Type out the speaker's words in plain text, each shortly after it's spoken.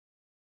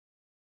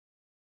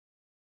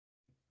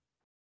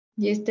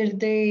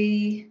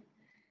Yesterday,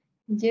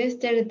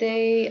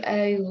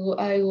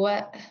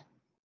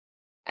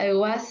 I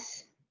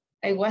was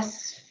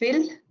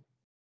feel.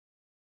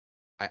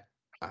 I,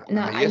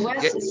 No, I yes,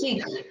 was yeah.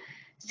 sick.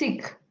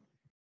 Sick.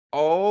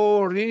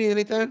 Oh, really,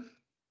 Anita?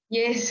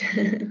 Yes.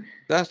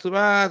 That's too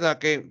bad.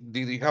 Okay.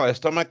 Did you have a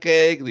stomach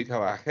ache? Did you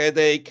have a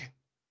headache?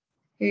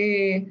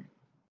 Eh,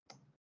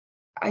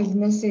 I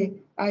no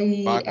sé.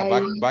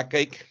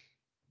 Backache?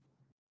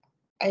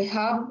 I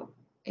have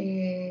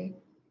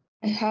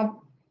I have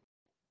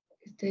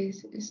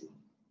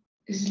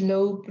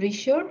slow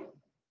pressure.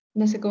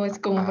 No sé cómo es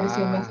como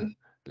presión baja.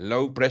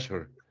 Low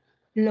pressure.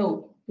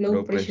 Low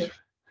Low pressure. pressure.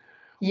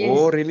 Oh,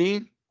 Yes.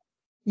 really?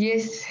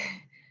 Yes.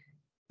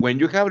 When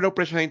you have low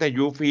pressure, Anita,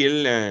 you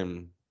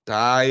feel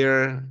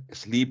tired,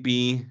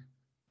 sleepy,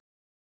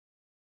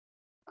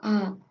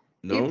 Uh,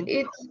 it no?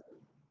 it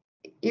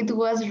it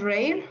was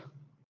rare.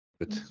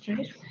 Good. It's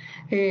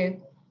rare.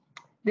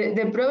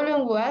 The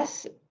problem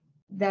was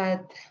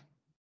that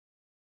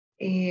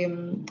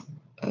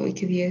hoy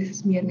qué día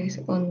es viernes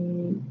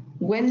on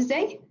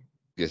Wednesday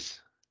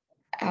Yes.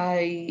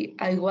 I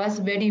was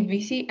very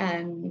busy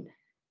and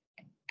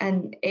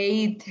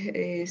ate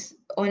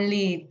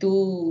only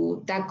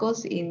 2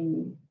 tacos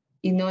in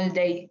all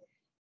day.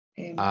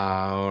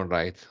 All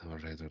right. All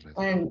right. All right.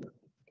 All right. And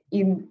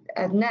in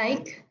at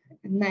night,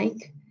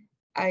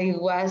 I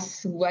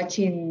was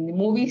watching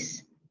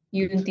movies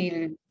Good.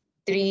 until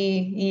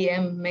 3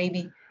 a.m.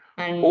 maybe,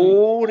 and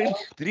Oh, really?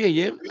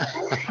 3 a.m.?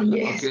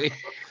 yes, Okay.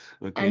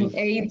 Okay. and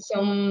ate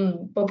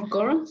some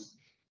popcorn.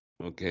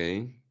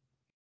 Okay.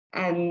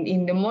 And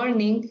in the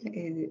morning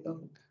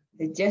of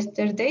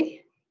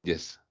yesterday,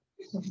 Yes.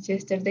 of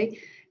yesterday,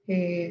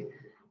 uh,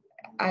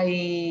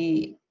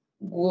 I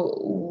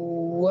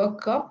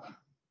woke up,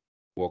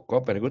 Woke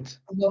up. Very good.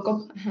 woke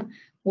up,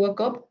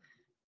 woke up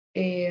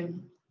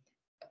um,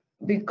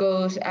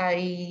 because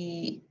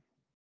I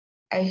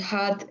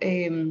had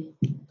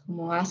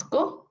como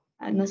asco,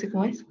 no sé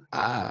cómo es.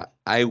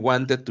 I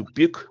wanted to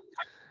puke.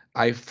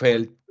 I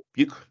felt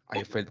puke.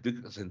 I felt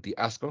puke. Sentí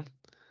asco.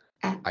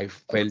 Ah, I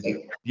felt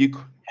okay. puke.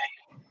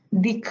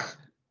 Dick,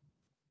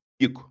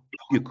 Puke.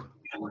 Puke.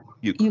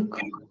 Puke. yuk,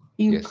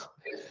 yuk. Yes.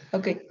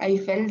 Okay, I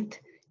felt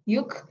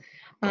yuk,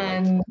 All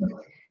right. and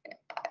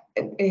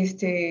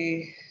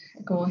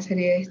 ¿cómo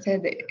sería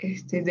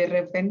de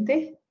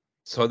repente?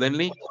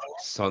 Suddenly.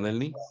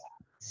 Suddenly.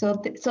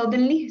 So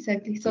suddenly,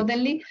 exactly, Good.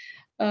 suddenly,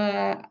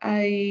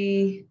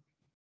 I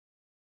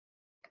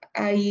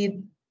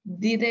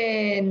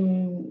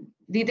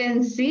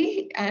didn't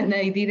see and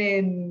I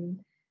didn't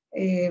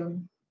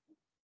um,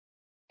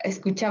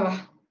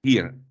 escuchaba,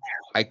 Here.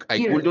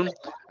 hear.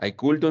 I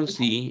couldn't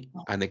see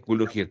and I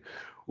couldn't hear.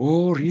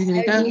 Oh, really,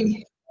 Anita?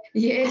 Exactly.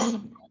 Yes,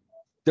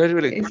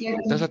 Terrible.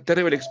 That's a exactly.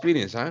 terrible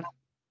experience, huh?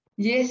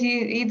 Yes,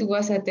 it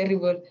was a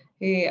terrible.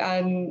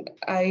 And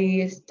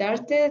I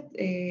started,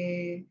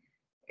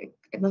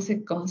 no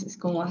sé cómo es,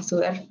 como a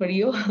sudar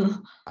frío.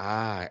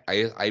 I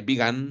I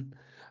began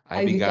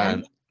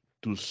began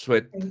to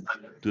sweat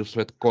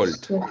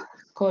cold.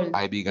 cold.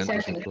 I began to sweat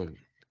Exactly. cold.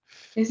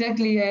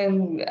 Exactly.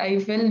 And I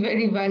felt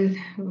very bad.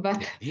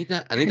 But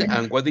Anita,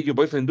 and what did your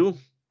boyfriend do?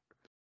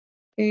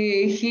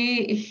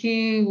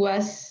 he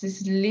was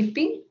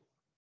sleeping.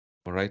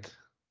 All right.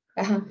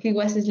 He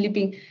was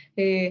sleeping.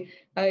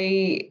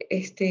 I,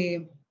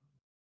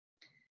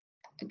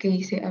 ¿qué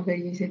hice? A ver,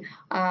 yo hice.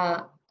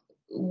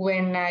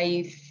 When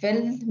I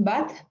felt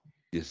bad,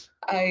 Yes.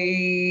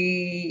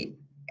 I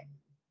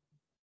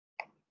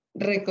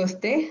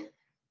recosté.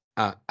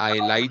 I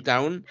lie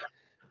down.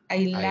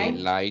 I I lied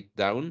lie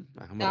down.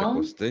 Ajá, me down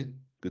recosté.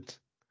 Good.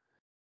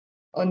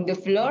 on the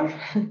floor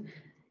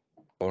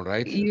All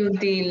right.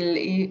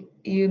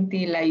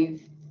 until I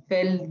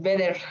felt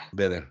better.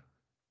 Better.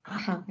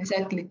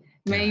 Exactly.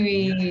 Anita.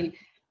 Maybe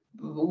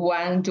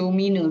 1 2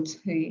 minutes.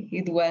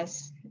 It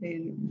was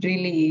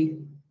really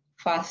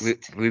fast.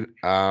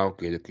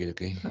 Okay, okay,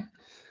 okay.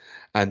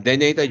 And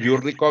then Anita, you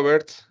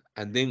recovered.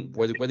 And then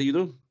what do you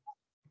do?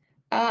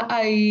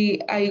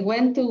 I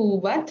went to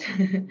bed,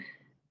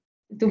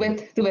 to Mhm.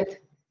 bed, to bed,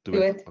 To to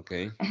bed. bed.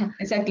 Okay.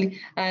 Exactly.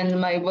 And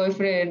my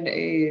boyfriend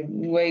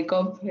wake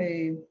up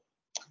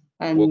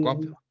Woke up.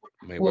 and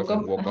My woke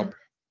boyfriend up. woke up.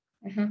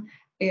 Uh-huh.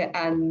 Yeah,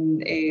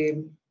 and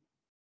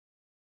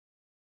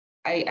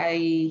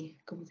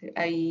 ¿cómo se?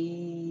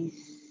 I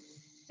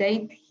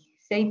said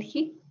said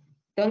he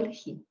told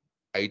he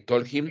I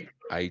told him.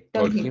 I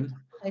told told him him.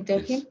 I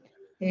told him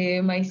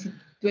Yes. my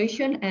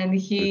situation, and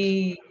Good.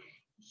 he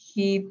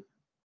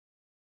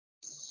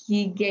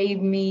he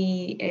gave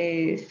me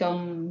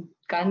some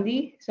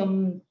candy,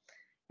 some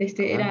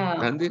era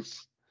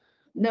Candice?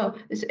 no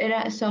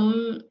era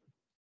some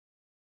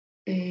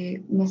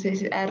no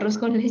sé arroz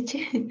con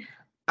leche,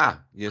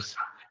 Yes.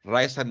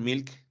 Rice and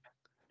milk.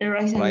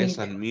 rice and Rice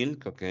milk. and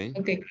milk. Okay.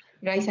 Okay,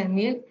 rice and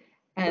milk,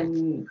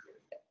 Right.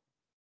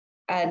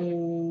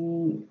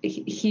 and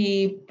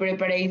he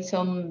prepared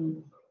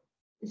some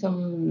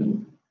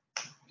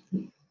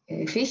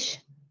fish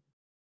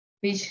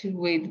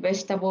with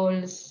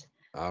vegetables,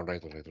 All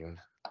right. All right. All right.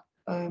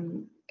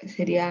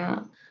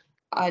 sería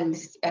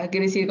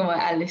quiere decir como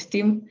al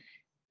steam,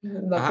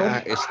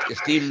 vapor.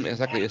 Steam,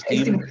 exactly.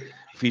 Steam, Steam,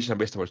 fish and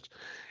vegetables.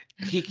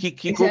 He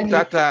cooked exactly.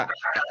 that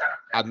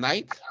at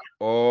night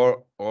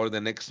or the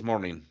next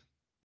morning.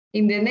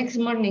 In the next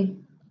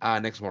morning.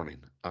 Next morning.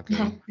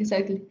 Okay.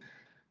 Exactly.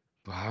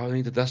 Wow,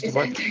 that's too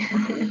bad.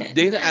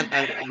 Exactly.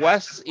 And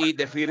was it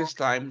the first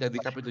time that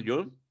it happened to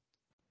you,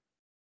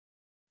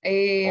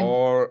 um,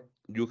 or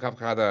you have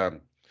had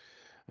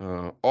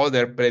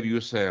other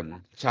previous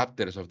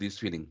chapters of this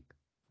feeling?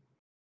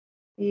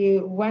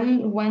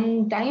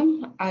 one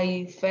time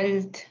I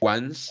felt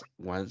Once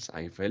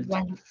I felt.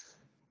 once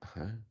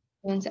Uh-huh.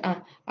 once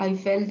I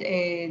felt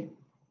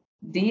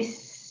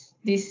this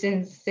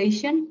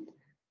sensation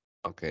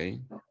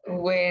Okay.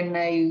 when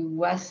I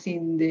was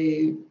in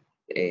the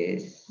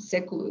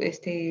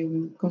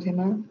 ¿cómo se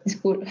llama?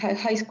 School,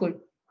 high school.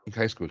 In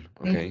high school.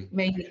 Okay.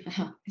 Maybe.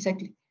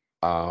 Exactly.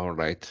 All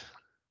right.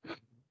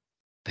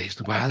 That is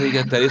too bad.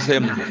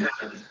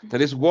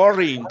 That is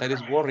worrying. That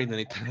is worrying,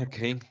 Anita.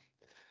 Okay.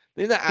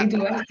 Then, It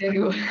was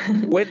terrible.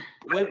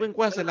 when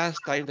was the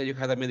last time that you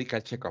had a medical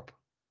checkup?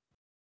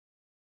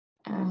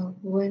 I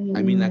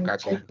mean, like When a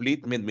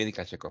complete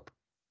medical checkup.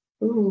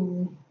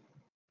 ooh,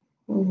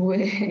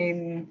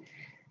 when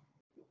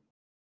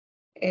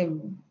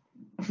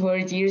 4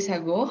 years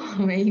ago,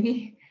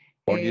 maybe.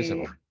 4 years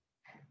ago.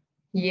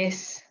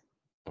 Yes.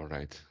 All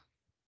right.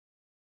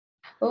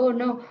 Oh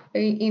no,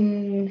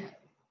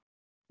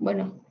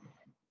 bueno,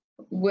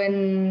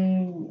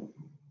 when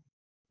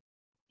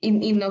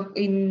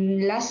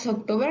in last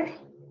October,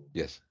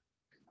 Yes.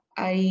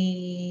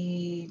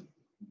 I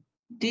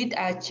did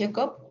a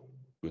checkup,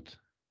 Good.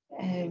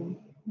 um,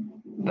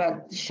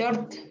 but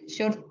short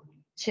check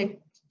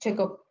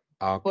checkup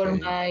for Okay.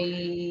 my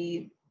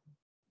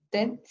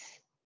teeth,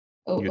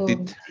 You oh,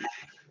 did.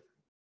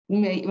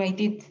 my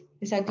teeth, All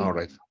exactly,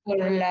 right. for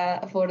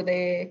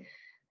the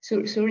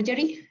surgery,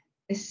 Surgery.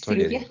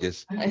 cirugía, Yes.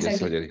 Yes. exactly,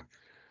 Surgery.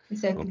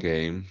 exactly.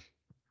 Okay.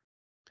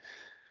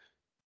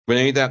 Well,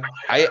 Anita,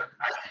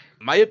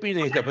 my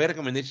opinion is the better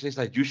recommendation is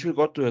that you should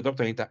go to the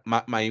doctor, Anita.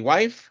 My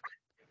wife.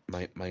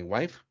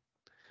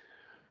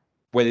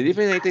 Well, the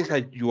difference, Anita, is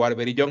that you are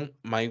very young.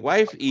 My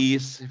wife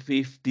is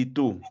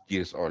 52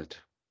 years old,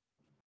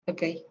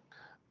 Okay,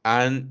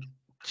 and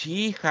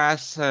she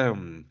has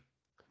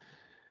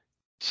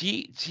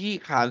she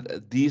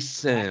had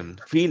these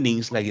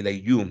feelings like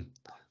you.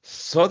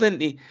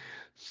 Suddenly,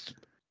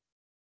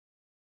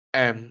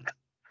 um,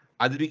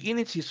 at the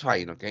beginning she's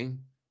fine, okay,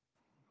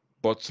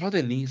 but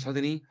suddenly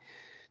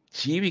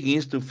she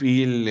begins to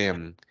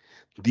feel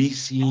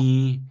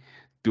dizzy,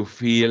 to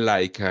feel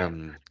like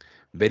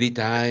very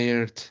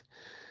tired,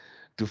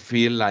 to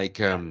feel like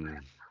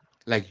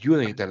you,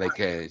 Anita,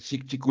 like she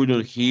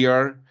couldn't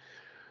hear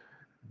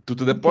to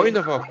the okay, point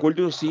of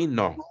couldn't see,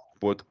 no,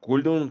 but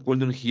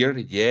couldn't hear,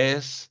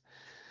 yes,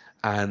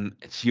 and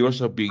she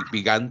also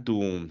began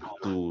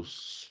to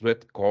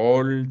sweat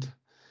cold.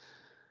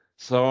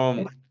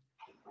 So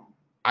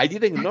I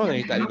didn't know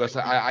that because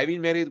I've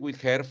been married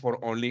with her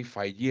for only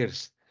 5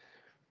 years,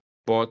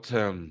 but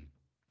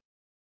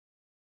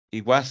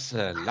it was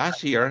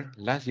last year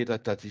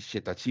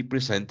that she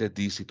presented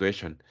this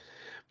situation.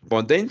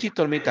 But then she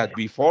told me that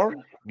before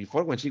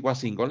when she was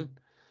single,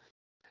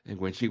 and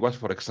when she was,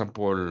 for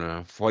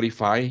example,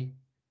 45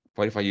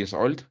 years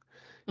old,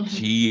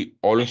 she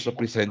also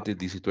presented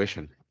this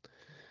situation.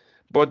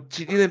 But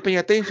she didn't pay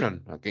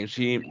attention. Okay,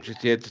 she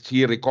said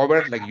she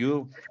recovered like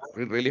you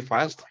really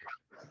fast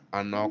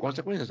and no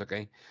consequences.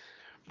 Okay,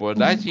 but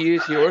last year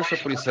she also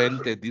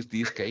presented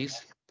this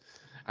case,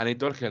 and I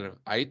told her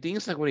I think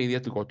it's a good idea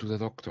to go to the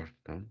doctor.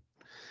 No?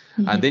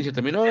 And then she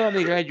told me, no,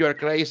 Miguel, you are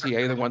crazy.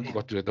 I don't want to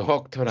go to the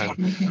doctor. And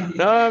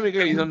no,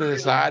 Miguel, it's not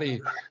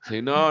necessary. Say,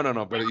 no,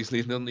 but it's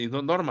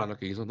not normal.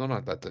 Okay, it's not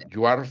normal that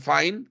you are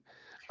fine.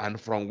 And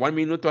from 1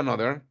 minute to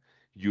another,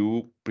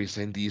 you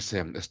present this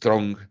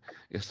strong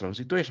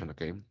situation.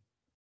 Okay.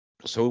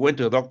 So we went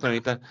to the doctor,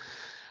 Anita,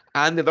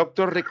 and the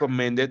doctor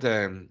recommended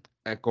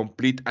a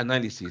complete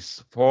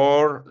analysis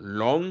for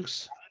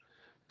lungs,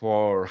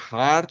 for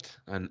heart,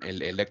 an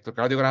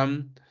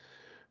electrocardiogram,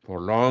 for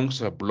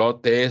lungs, a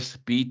blood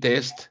test, P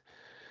test,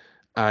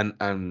 and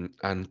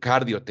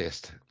cardio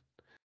test.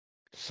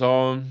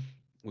 So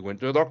we went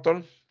to the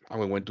doctor and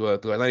we went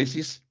to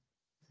analysis.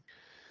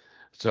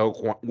 So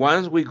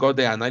once we got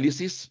the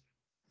analysis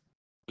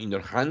in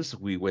our hands,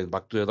 we went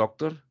back to the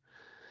doctor,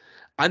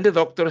 and the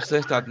doctor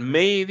says that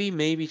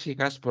maybe she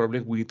has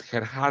problem with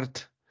her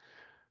heart,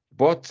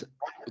 but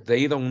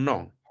they don't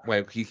know.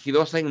 Well, he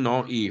doesn't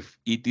know if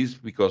it is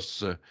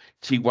because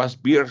she was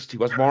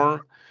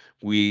born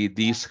with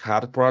this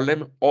heart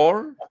problem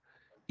or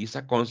is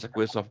a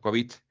consequence of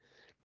COVID.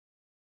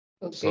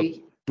 So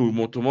okay.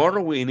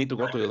 tomorrow we need to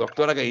go to the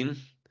doctor again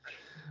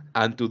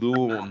and to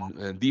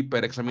do deeper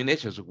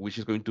examinations, which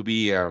is going to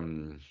be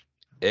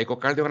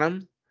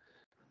echocardiogram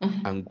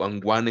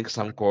and one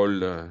exam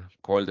called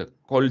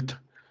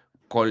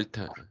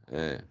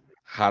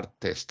heart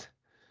test.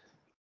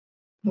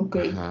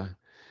 Okay. Uh-huh.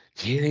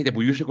 Yeah, Anita,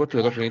 but you should go to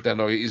the doctor, Anita.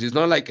 No, it's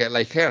not like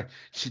her.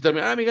 She told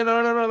me, Miguel,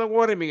 no, don't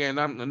worry, Miguel.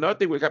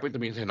 Nothing will happen to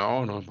me. I say,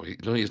 no, no,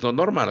 it's not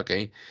normal,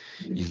 okay?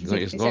 It's not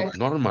Exactly.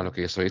 normal,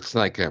 okay? So it's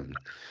like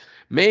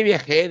maybe a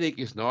headache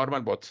is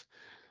normal, but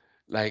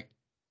like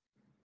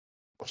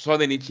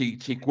suddenly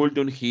she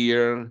couldn't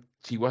hear.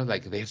 She was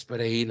like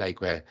desperate, like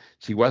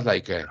she was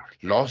like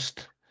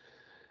lost.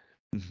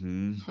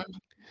 Hmm.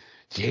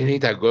 Yeah,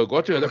 Anita, go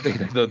to the doctor.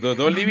 Anita.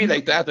 Don't leave me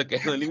like that, okay?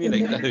 Don't leave me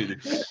like that.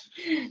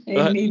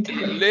 I need.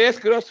 Let's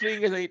cross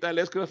fingers, Anita.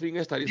 Let's cross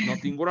fingers. That is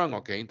nothing wrong,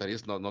 okay? That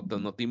is not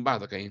nothing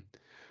bad, okay?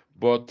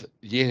 But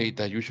yeah,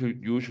 Anita, you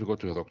should go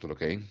to the doctor,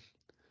 okay?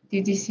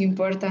 It is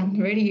important,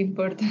 very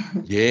important.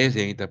 Yes,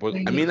 Anita.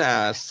 But I Really. mean,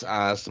 as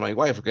my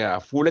wife, okay, a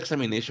full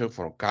examination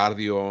for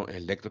cardio,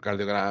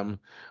 electrocardiogram,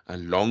 a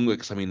long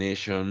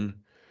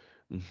examination,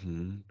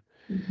 hmm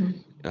Mhm.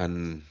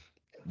 and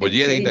but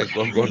yeah, Okay. Anita,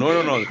 go,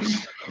 no.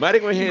 Mary,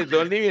 go ahead,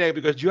 don't leave me like,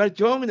 because you are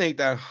young,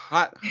 Anita.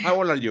 How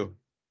old are you?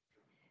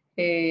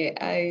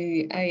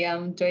 I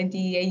am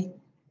 28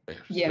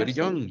 Very years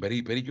old. young, very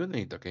young,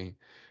 Anita, okay?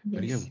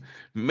 Very young. Yes.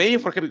 Maybe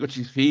for her because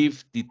she's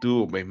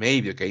 52,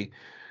 maybe, okay?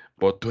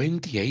 But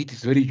 28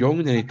 is very young,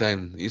 Anita.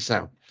 And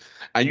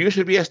and you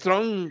should be a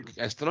strong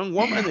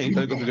woman,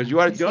 Anita, because you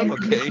are young,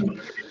 okay?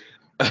 Exactly.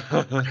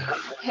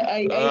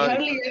 I uh,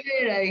 hardly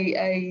ever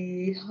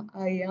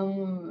I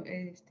am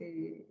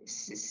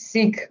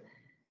sick.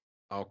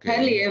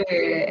 Hardly okay, ever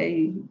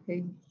I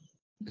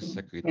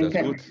exactly. me That's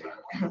enfermo. good.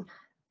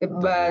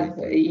 That's But very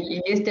good.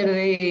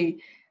 yesterday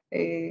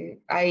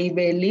I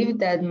believe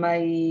that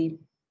my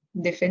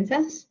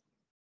defenses,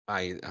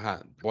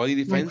 Body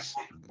my, defense,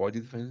 body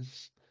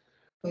defense,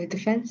 my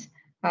defense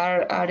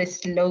are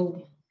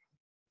slow.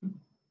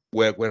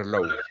 we're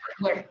low.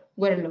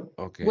 Were low.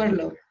 Were Okay.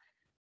 low.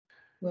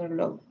 Were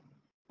low.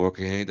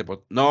 Okay,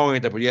 but no,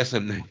 but yes,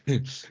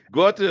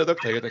 go to the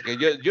doctor. Okay,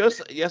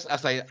 just yes,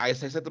 as I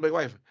said to my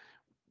wife,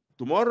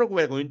 tomorrow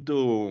we're going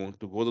to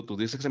go to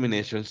these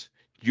examinations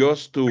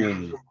just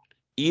to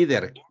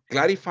either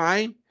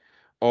clarify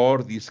or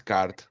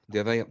discard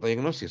the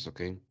diagnosis.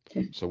 Okay,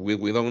 so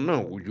we don't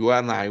know. You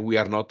and I, we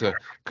are not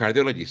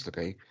cardiologists.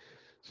 Okay,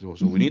 so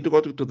we need Mhm. to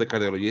go to the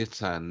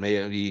cardiologist and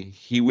maybe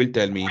he will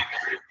tell me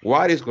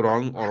what is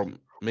wrong, or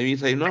maybe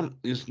say no,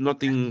 it's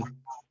nothing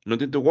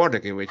to worry.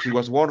 Okay, when she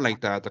was born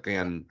like that. Okay,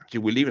 and she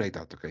will live like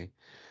that. Okay,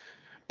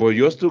 but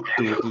just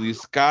to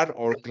discard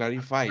or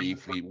clarify.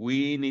 If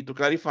we need to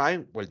clarify,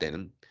 well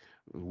then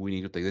we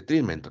need to take the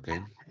treatment.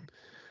 Okay,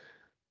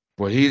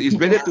 but it's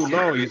better Yes. to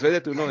know. It's better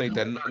to know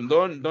that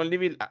don't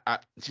leave it.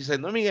 She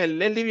said, "No, Miguel,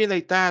 let's leave it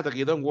like that.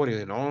 Okay, don't worry." I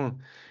said, no,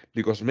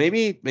 because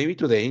maybe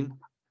today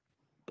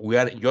we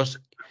are just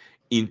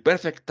in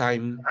perfect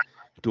time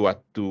to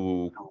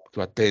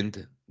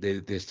attend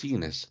the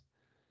sickness.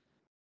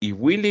 If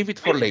we leave it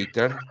for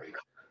later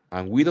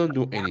and we don't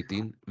do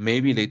anything,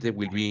 maybe later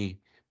will be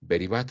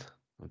very bad.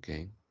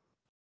 Okay,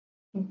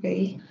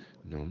 Okay.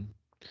 no.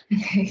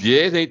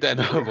 Yes, Nathan,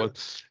 no,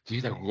 but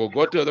Anita,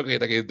 go to the doctor,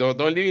 Anita, okay, don't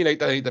leave me like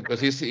that, Anita,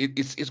 because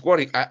it's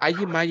worrying. I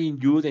imagine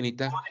you,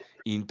 Anita,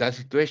 in that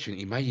situation.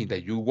 Imagine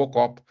that you woke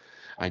up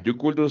and you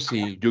couldn't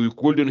see, you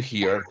couldn't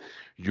hear,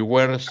 you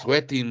were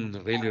sweating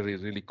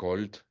really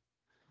cold,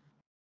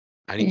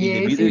 and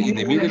Yes, in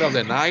the middle of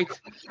the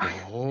night,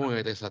 no,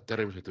 it is a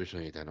terrible situation,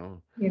 Anita.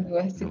 No, it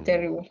was no,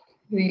 terrible.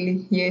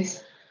 Really,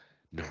 yes.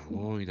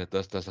 no, Anita,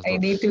 that's I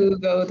not. need to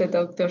go to the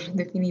doctor,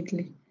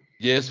 definitely.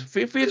 Yes,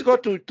 please go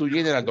to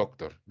general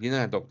doctor,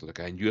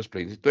 okay, and you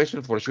explain the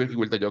situation. For sure, he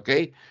will tell you,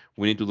 okay,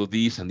 we need to do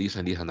this and this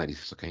and this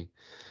analysis, okay.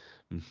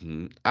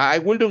 I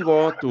wouldn't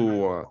go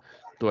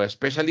to a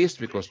specialist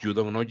because you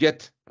don't know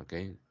yet,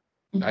 okay.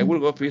 I will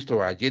Mhm. go first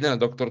to a general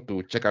doctor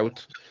to check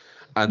out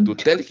and to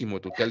tell him or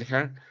to tell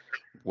her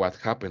what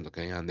happened,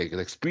 okay, and the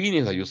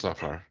experience that you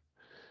suffer.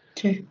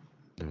 Sure.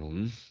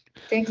 Mm.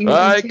 Thank you,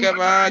 Ay, teacher. come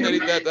on,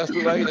 Anita, that's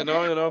too bad.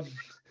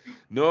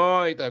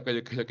 No,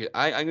 okay.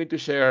 I'm going to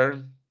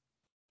share.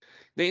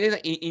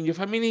 In your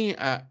family,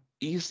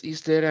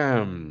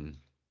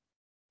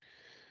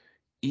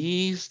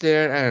 is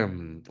there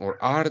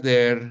or are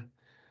there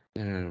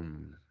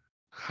um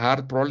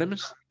heart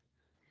problems?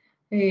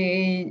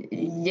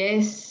 Yes,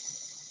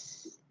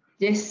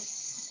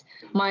 yes.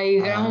 My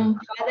Ah,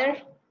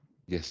 grandfather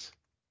yes.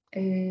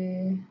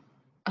 uh,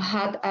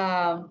 had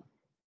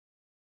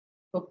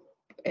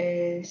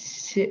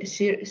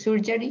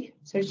surgery.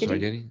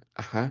 Surgery.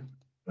 Ajá.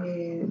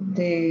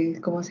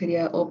 ¿Cómo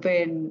sería?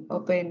 Open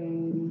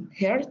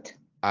heart.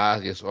 Ah,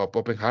 yes. O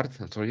open heart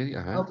surgery.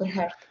 Ajá. Open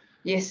heart.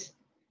 Yes.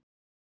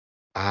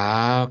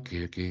 Ah,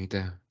 okay.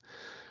 Ahorita.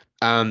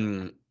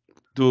 Um,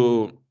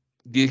 to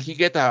did he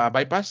get a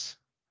bypass?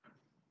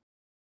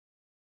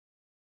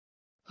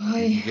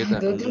 Did he get I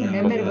a don't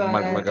remember,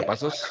 but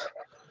marcapasos?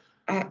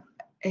 I,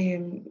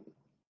 um,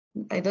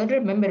 I don't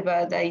remember,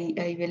 but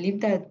I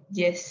believe that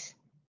yes.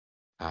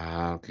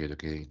 Ah, okay.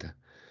 Ahorita.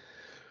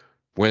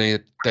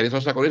 When there is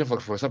also a condition,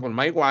 for example,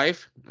 my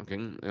wife, okay,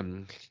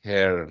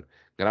 her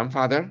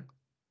grandfather,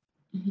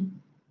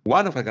 Mhm.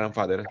 one of her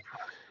grandfather,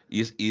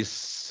 is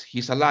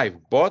he's alive,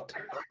 but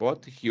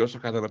he also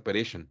had an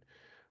operation.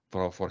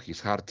 for his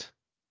heart.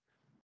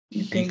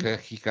 Okay.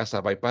 He has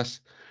a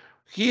bypass.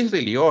 He is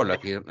really old.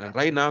 Like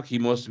right now, he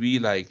must be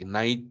like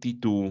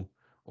 92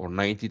 or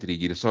 93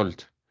 years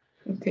old.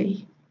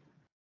 Okay.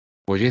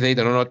 Pues yes,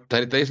 Nathan, no,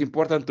 that is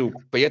important to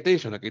pay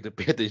attention, okay, to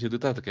pay attention to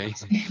that, okay?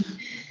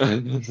 No,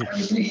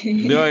 Exactly.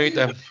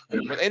 Nathan.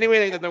 But anyway,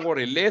 Nathan, don't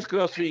worry. Let's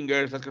cross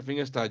fingers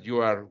that you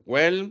are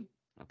well,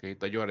 okay,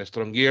 that you are a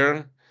strong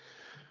girl.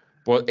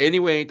 But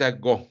anyway, Nathan,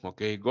 go,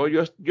 okay? Go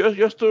just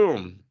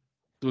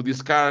to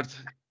discard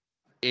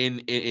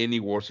in any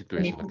war Any,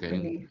 situation,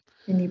 okay?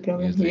 any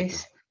problem? Yes, Nathan.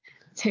 Yes.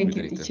 Thank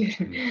you, Nathan.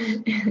 teacher.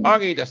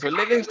 Okay, so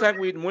let's start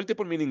with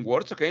multiple meaning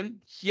words, okay?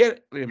 Here,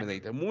 remember,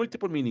 Nathan,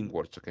 multiple meaning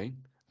words, okay?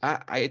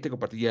 Ah, ahí te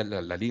compartí ya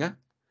la liga.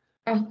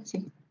 Ah,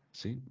 sí.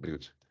 Sí, very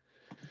good.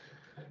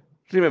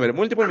 Remember,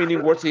 multiple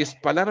meaning words is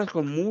palabras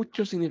con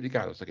muchos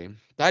significados, okay?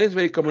 That is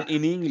very common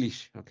in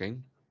English, okay?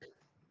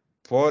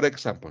 For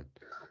example,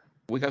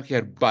 we have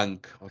here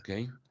bank,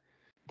 okay?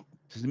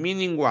 This is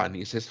meaning one,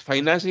 it says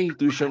financial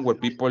institution where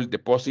people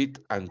deposit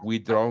and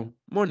withdraw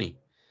money.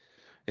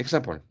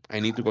 Example, I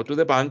need to go to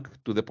the bank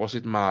to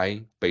deposit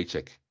my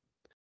paycheck.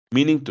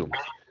 Meaning two,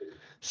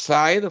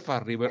 side of a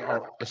river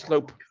or a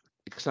slope.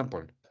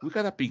 Example, we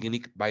had a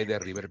picnic by the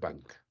river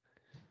bank.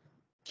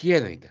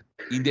 Here,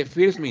 in the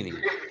first meaning,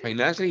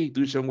 financial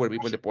institution where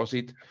people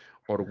deposit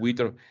or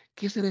withdraw.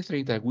 ¿Qué será esto,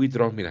 Anita?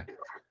 Withdraw, mira.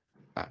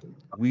 Ah,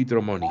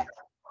 withdraw money.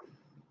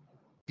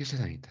 ¿Qué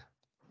será, Anita?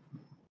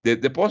 The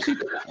deposit,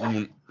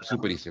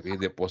 super easy, okay?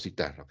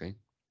 Depositar, okay?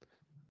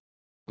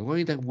 Luego,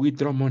 Anita,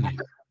 withdraw money.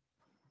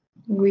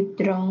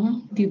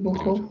 Withdrawn, Very good.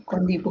 dibujo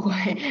con dibujo.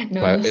 No,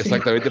 no sé.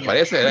 Exactamente,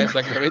 parece, ¿verdad?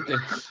 Exactamente.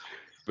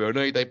 Pero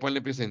no, Anita,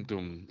 ponle pues in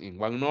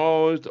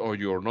OneNote or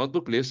your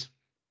notebook, please.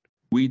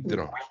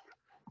 Withdraw.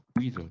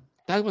 Withdraw.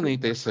 Tal vez,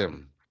 Anita, es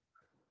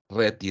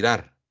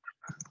retirar.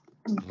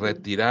 Okay.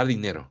 Retirar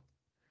dinero.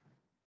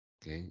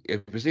 Okay.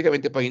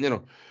 Específicamente para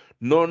dinero.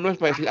 No, no es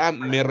para decir,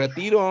 me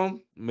retiro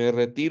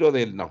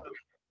del, no,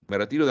 me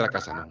retiro de la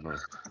casa, no, no,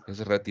 es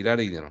retirar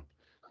dinero,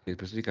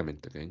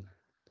 específicamente, okay.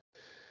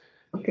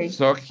 Okay.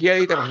 So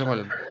here, for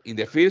example, in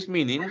the first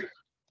meaning,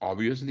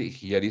 obviously,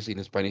 here is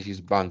in Spanish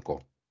is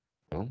banco,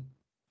 no?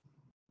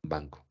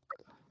 Banco.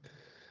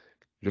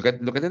 Look at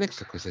the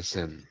next, que es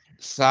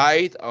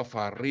side of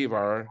a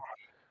river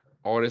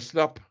or a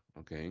slope,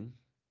 okay.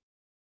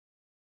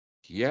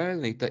 Here,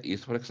 later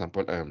is, for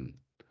example,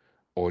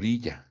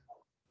 orilla.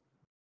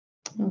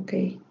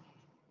 Okay.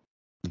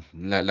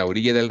 La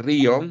orilla del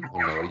río o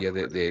la orilla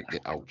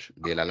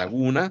de la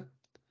laguna,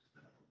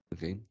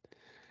 okay.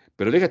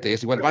 Pero fíjate,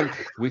 es igual bank.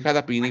 We had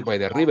a picnic by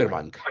the river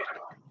bank.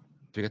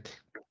 Fíjate.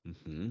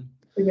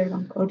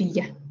 Riverbank,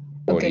 orilla.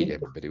 Orilla, Okay.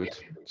 very good.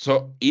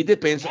 So it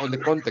depends on the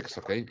context,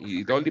 okay?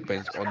 It all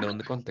depends on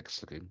the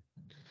context, okay?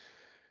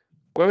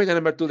 Question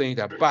number two,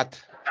 Denita,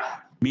 but,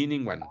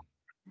 meaning one.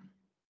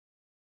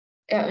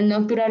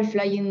 Natural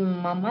flying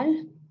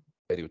mammal.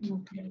 Very good.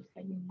 Natural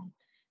flying mammal.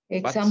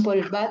 But,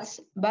 Example,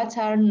 bats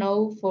are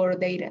known for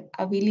their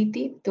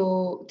ability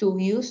to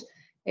use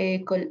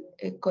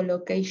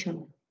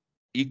collocation.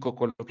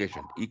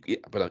 ecolocation.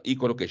 Perdón,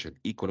 ecolocation.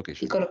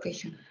 Ecolocation.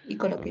 Ecolocation. Okay.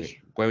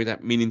 Ecolocation. Question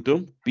meaning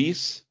two,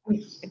 peace,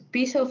 A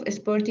piece of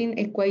sporting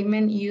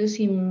equipment used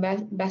in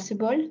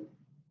basketball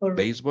or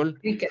baseball,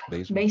 cricket.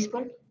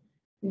 baseball.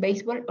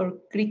 Baseball or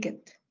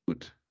cricket.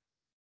 Good.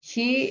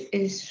 He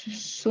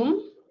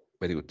swung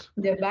Very good.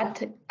 the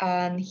bat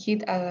and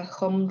hit a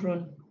home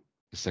run.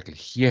 Exactly.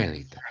 Here,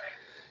 Denita.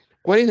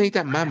 ¿Cuál es,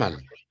 Denita? Mammal.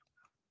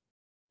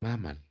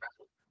 Mammal.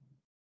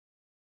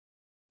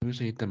 ¿Cómo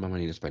se dice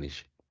mammal en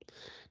Spanish?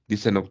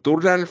 Dice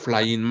nocturnal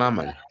flying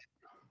mammal.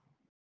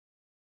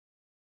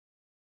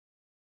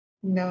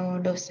 No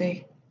lo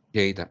sé. Y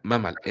ahí está,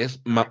 mammal,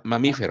 es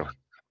mamífero.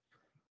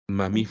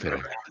 Mamífero.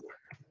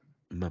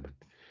 Mammal.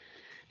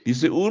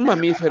 Dice un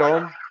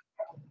mamífero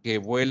que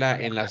vuela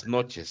en las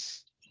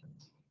noches.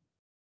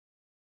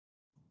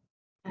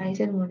 Ah, es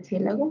el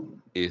murciélago.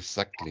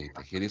 Exactly.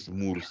 Here is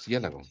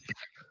murciélago.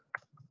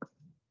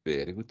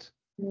 Very good.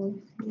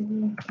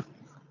 Murciélago.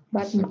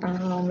 Batman. Exactly.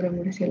 Ah, hombre,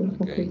 murciélago.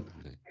 Ok. Okay.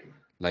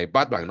 Like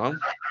Batman, no?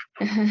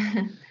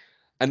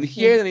 And Yes.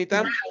 here,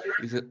 Anita,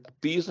 is a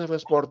piece of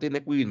sporting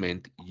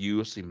equipment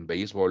used in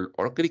baseball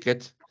or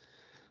cricket.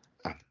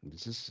 Ah,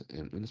 this is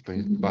in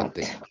Spanish, Bat.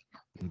 bate.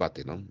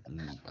 Bate, no?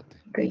 Bate.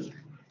 Ok.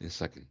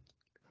 Exactly.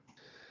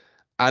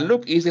 And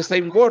look, it's the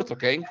same word,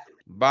 okay?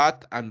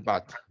 But and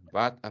but.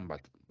 But and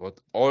but. But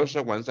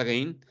also, once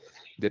again,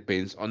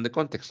 depends on the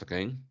context,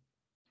 okay?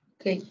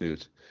 Ok.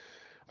 Good.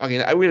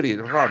 Okay, I will read.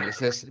 Run. It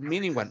says,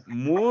 meaning one,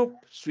 move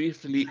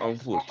swiftly on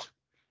foot.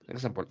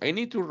 Example, I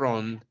need to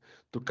run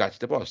to catch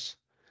the bus.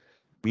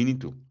 Meaning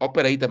two,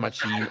 operate a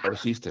machine or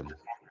system.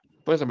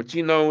 For example,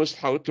 she knows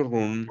how to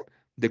run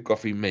the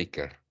coffee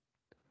maker.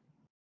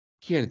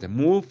 Here, the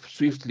move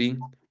swiftly,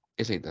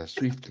 is it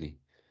swiftly?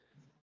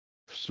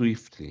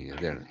 Swiftly,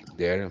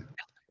 there.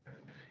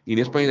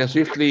 In Spanish,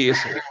 swiftly is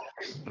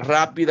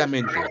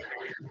rápidamente.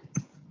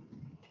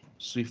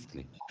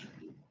 Swiftly.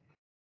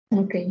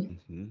 Ok.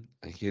 And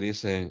here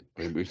is,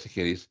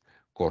 here is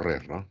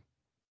correr, ¿no?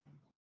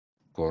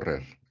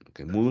 Correr.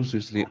 Okay, move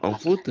swiftly on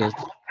foot.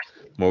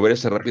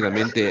 Moverse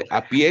rápidamente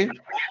a pie.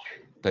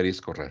 That is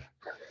correr.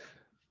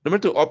 Number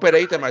 2,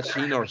 operate a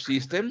machine or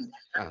system.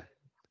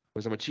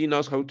 Pues the machine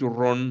knows how to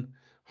run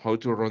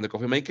the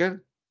coffee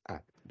maker.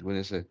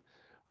 Puede ser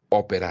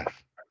operar.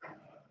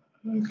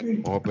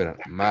 Okay. Operar.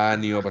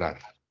 Maniobrar.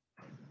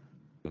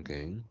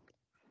 Okay.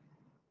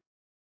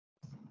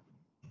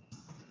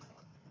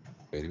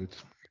 Very good.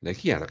 Like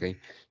here, okay.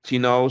 She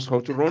knows how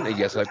to run.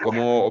 Ella sabe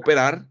cómo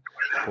operar,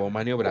 cómo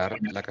maniobrar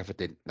la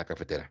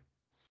cafetera.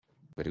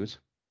 Very good.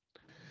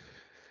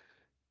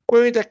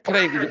 With a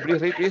crane, could you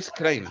please read, please?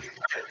 Crane.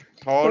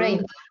 Tall.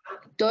 Crane.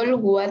 Tall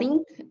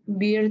wooden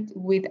bird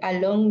with a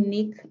long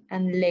neck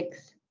and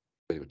legs.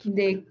 Very good.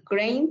 The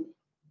crane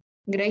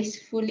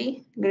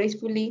gracefully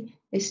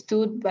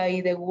stood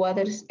by the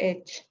water's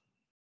edge.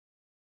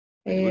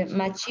 Very good.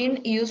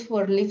 Machine used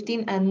for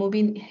lifting and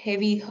moving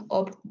heavy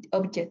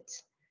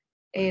objects.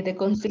 The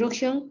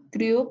construction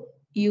crew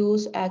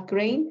used a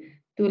crane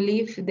to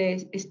lift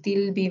the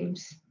steel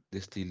beams.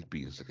 The steel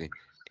beams, okay.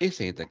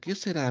 Ese, ¿qué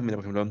será? Mira,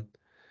 por ejemplo,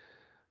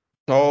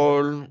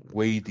 tall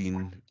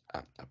waiting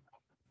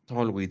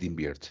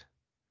beard.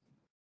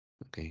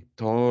 Okay,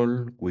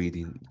 tall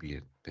waiting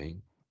beard. Okay.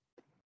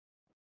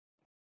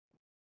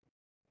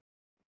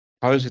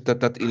 How is it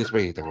that in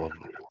Spanish? How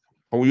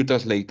will you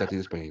translate that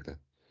in Spanish?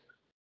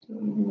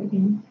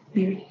 Waiting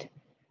beard.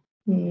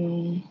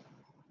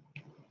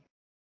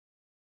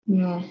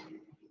 No.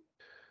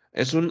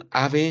 Es un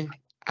ave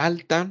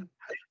alta,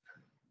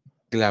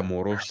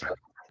 glamorosa.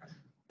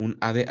 Un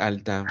ave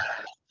alta,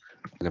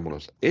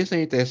 glamorosa. Esa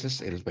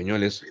es, en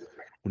español es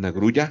una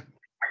grulla.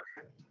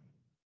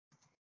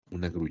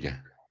 Una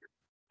grulla.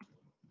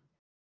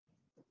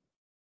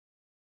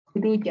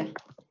 Grulla.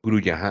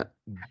 Grulla, ajá.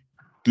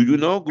 Do you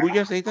know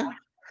grulla, Seita?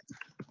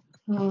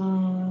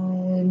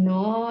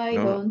 No, I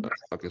No. don't.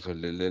 Okay, so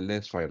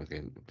let's try it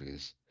again,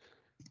 please.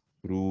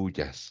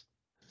 Grullas.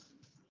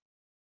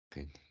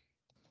 Okay.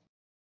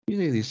 You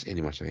need these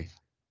animals, okay?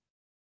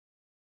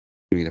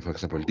 For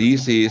example,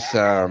 this is,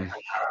 for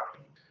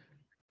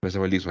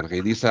example, this one,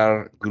 okay? These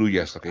are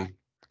grullas, okay?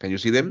 Can you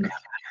see them?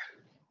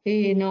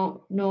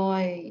 No,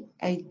 I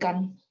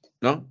can't.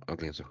 No?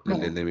 Okay, so No.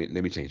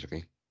 let me change,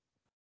 okay?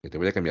 Te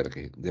voy a cambiar,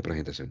 okay, de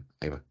presentación.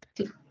 Ahí va.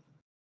 Sí.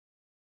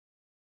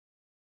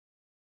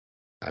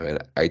 A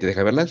ver, ¿ahí te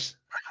deja verlas?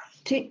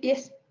 Sí,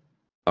 yes.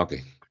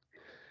 Okay.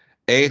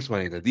 Es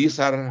bonita. These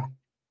are,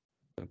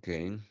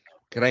 okay,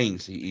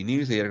 cranes. In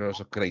English, they are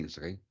also cranes,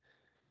 okay?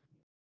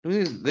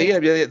 They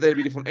are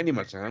beautiful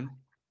animals, huh?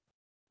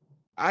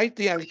 I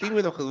think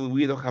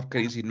we don't have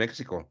cranes in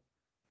Mexico.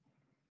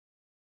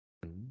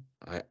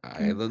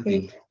 I don't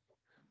think.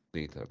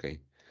 Okay.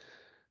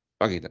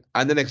 Okay.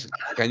 And the next,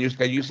 can you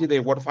see the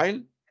word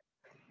file?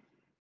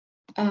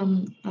 A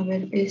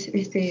ver, es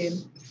este.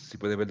 Si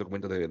puede ver el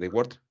documento de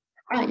Word.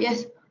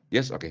 Yes.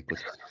 Yes, okay, good.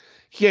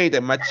 Here,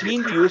 the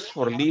machine used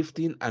for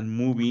lifting and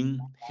moving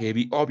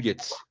heavy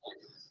objects.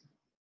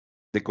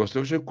 The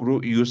construction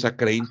crew used a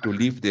crane to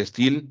lift the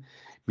steel.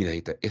 Mira,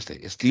 ahí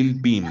está, steel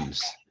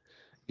beams.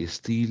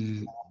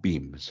 Steel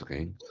beams,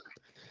 okay.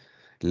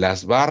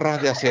 Las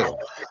barras de acero.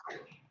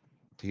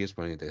 Sigues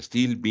poniendo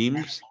steel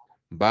beams,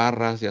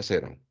 barras de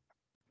acero.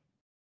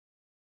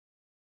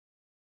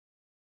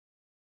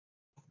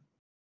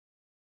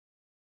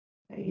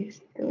 Ahí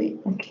estoy.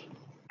 Okay.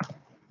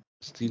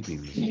 Steel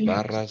beams,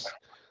 barras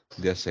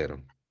de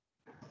acero.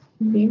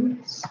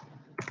 Beams.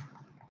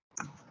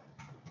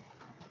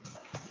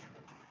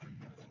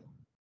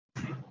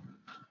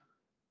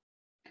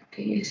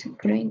 Okay, es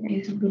crane,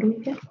 es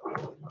grulla.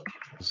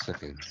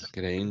 Okay.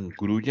 Crane,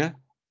 grulla.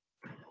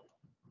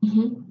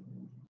 Uh-huh.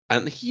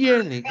 And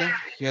here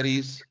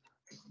is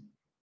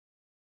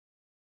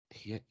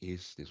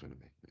this one.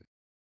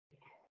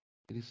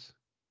 It is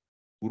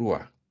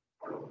grúa.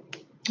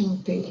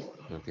 Okay.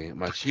 Okay,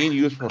 machine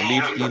used for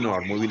lifting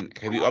or moving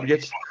heavy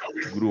objects,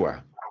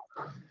 grúa.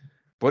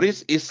 But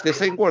it's the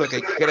same word,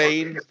 okay?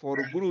 Crane for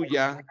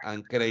grulla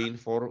and crane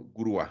for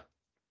grúa.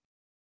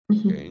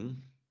 Okay.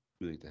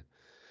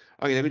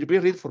 Okay, let me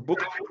please read for book,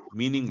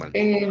 meaning one.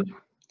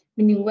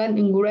 Meaning one,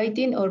 in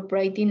writing or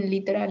writing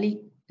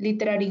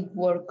literary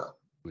work.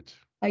 Good.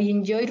 I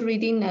enjoy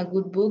reading a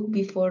good book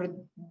before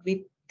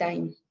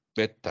bedtime.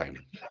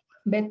 Bedtime.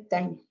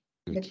 Bedtime.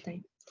 Good.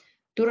 Bedtime.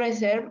 To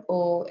reserve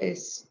or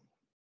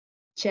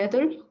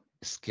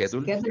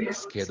schedule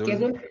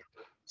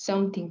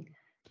something.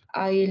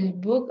 I'll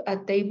book a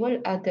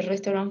table at the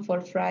restaurant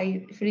for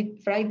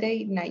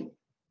Friday night.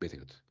 Very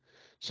good.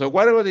 So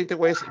what about the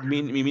ways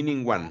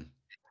meaning one?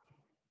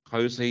 How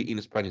do you say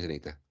in Spanish,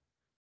 Anita?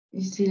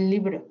 Es el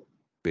libro.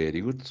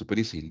 Very good. Super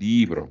easy.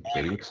 Libro.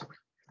 Very good.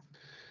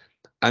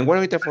 And what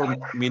about for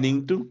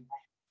meaning two?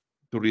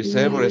 To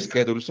reserve or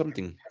schedule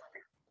something.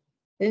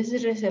 ¿Es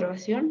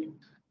reservación?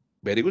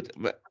 Very good.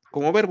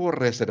 Como verbo,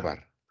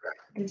 reservar.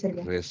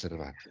 Reservar.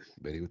 Reservar.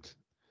 Very good.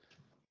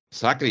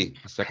 Exactly.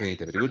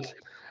 Anita. Very good.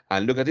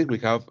 And look at it. We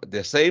have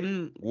the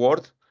same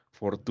word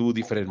for two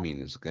different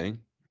meanings. Okay.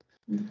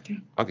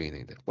 Okay,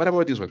 Anita. What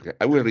about this one?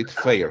 I will read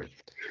fair.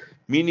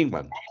 Meaning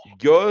one,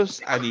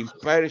 just and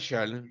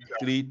impartial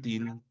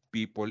treating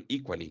people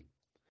equally.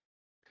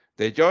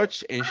 The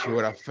judge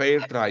ensure a fair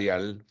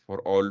trial for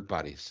all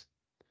parties.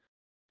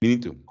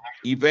 Meaning two,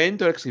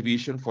 event or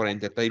exhibition for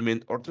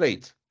entertainment or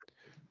trade.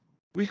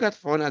 We had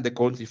fun at the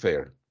country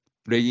fair,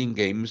 playing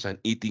games and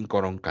eating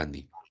cotton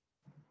candy.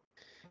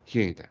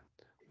 Here, Anita.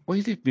 What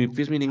is the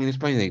first meaning in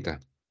Spanish, Anita?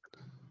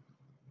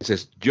 It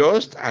says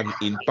just and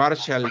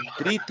impartial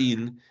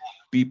treating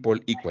people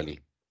equally.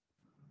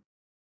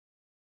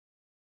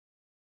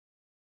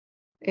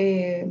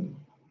 Eh,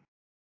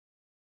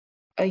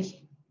 ay,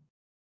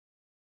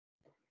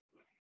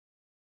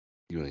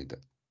 You, Anita.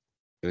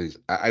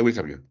 I will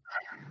help you.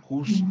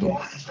 Justo,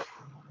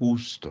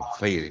 justo,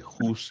 fair,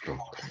 justo.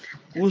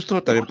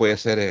 Justo también puede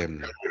ser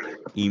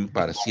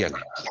imparcial.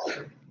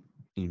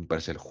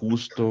 Imparcial,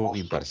 justo,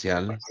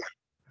 imparcial.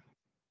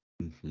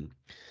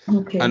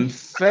 okay,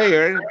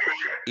 Unfair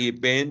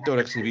event or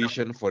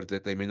exhibition for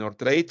entertainment or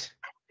trade.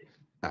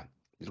 Ah,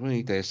 this one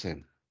is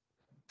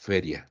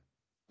feria.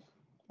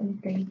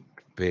 okay,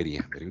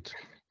 Feria, very good.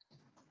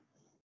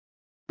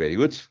 Very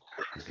good.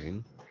 Okay.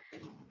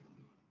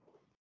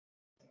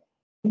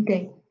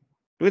 okay.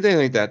 Look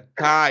at that.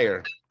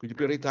 Tire. Could you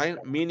please read tire?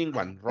 Meaning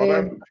one. Uh,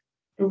 Rubber.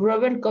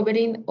 rubber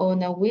covering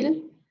on a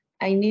wheel.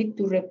 I need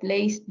to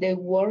replace the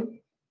worn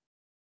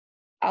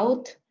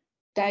out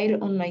tire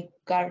on my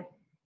car.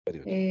 Very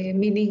good.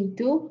 Meaning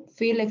to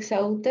feel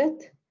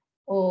exhausted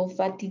or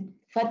fatigued.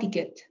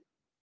 Fatigued.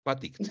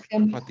 Fatigued.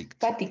 Fatigued.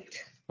 Fatigued.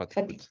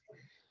 Fatigued.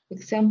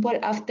 Example,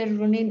 after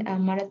running a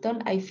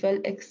marathon, I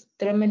felt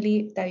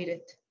extremely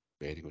tired.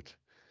 Very good.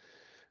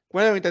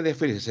 Cuál de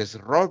phrase says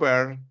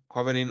rubber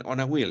covering on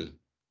a wheel.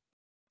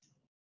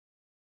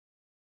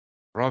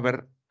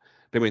 Rubber.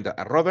 Remember,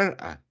 a rubber.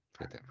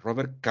 Fíjate.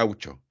 Rubber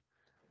caucho.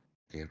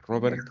 Okay,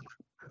 rubber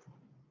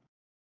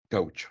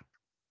caucho.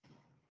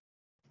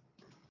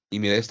 Y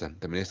mira esta,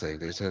 también esa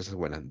es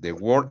buena. The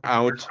worn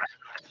out.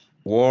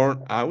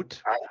 Worn out.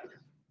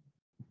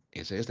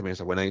 Esa es también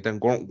está buena.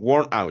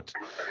 Worn out.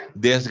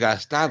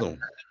 Desgastado.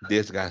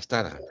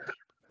 Desgastada.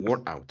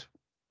 Worn out.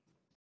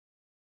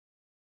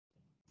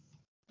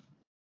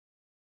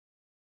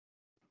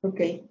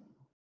 Okay.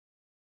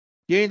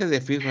 Here the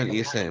first one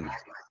is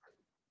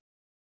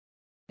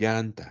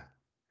llanta.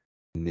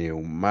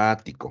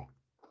 Neumático.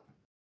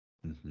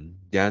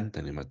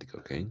 Llanta, neumático,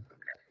 okay.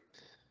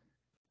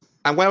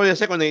 And what about the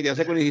second idea? The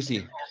second is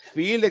easy.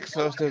 Feel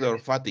exhausted or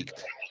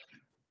fatigued.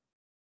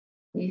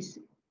 Es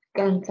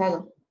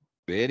cansado.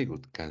 Very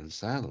good.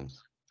 Cansado.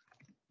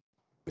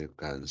 Pero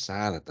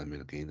cansada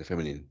también, okay, in the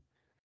feminine.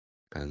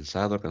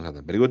 Cansado,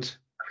 cansada. Very good.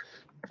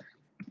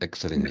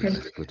 Excellent, Okay.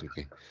 Anita. Good,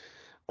 okay.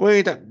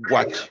 Wait,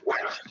 watch.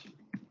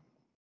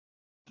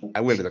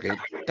 I will read, okay.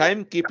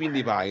 Timekeeping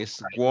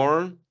device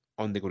worn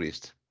on the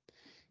wrist.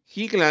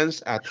 He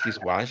glanced at his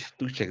watch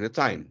to check the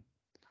time.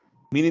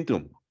 Meaning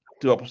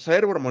to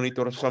observe or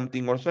monitor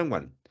something or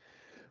someone.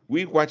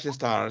 We watch the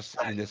stars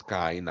in the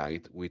sky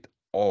night with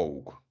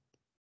awe.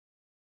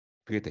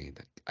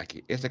 Fíjate,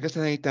 aquí. Esta que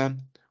está ahí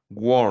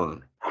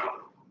worn.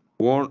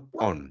 Worn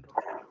on.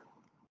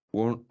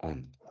 Worn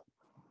on.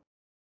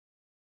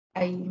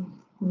 Ay,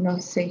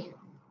 no sé.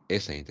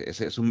 Ese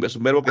es un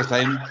verbo que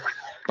está en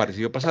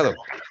parecido pasado.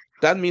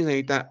 That means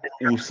necesita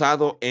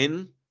usado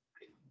en,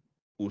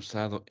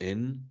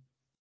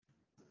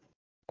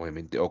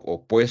 obviamente,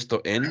 o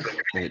puesto en,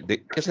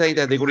 ¿qué se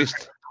necesita de gurist?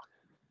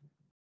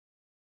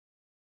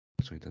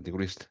 Eso necesita de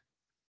gurist.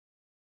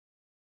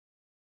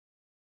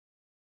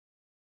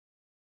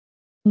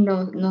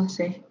 No, no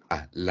sé.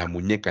 La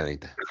muñeca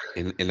necesita,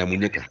 en la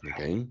muñeca,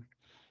 ¿ok?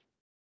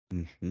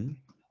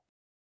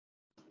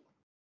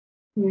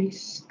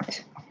 Wrist.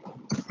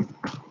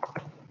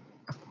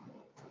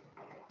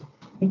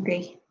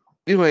 Okay.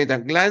 This one necesita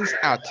glance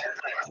at.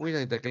 Voy a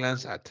necesitar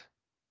glance at.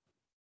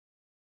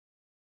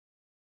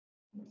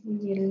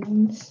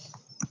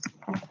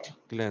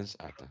 Glance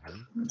at.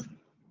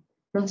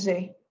 No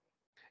sé.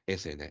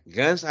 Ese,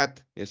 glance at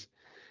es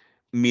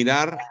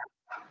mirar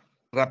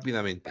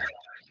rápidamente.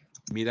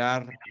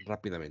 Mirar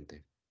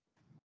rápidamente.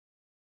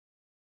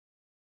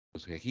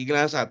 So he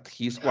glanced at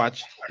his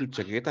watch to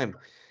check the time.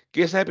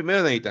 ¿Qué sabe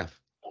primero, Anita?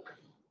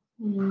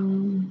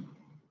 Mm,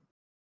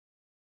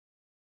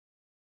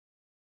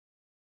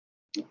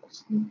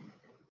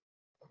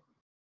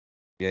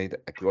 Mira, Anita,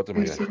 aquí otra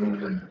manera.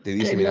 es Te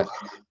dice, reloj. mira,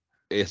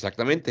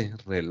 exactamente,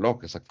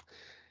 reloj, exacto.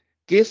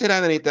 ¿Qué será,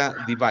 Anita?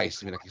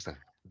 Device. Mira, aquí está.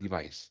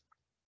 Device.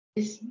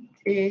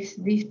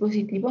 Es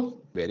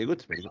dispositivo. Very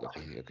good, very good.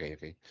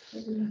 Okay.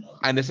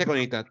 And the second,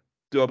 Anita,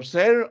 to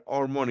observe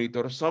or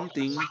monitor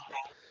something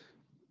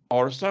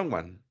or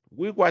someone.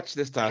 We watch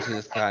the stars in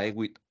the sky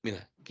with,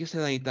 mira, ¿qué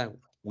será, Anita?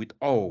 With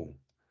awe.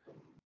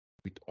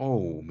 With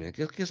awe. Mira,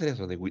 ¿qué será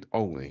eso de with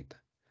awe,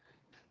 Anita?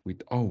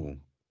 With awe.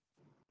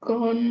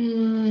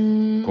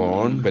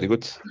 Con... Very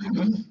good.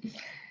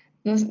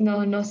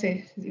 No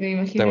sé.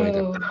 Me Está bonita.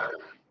 imagino,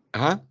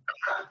 Ajá.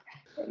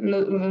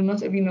 no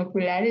sé,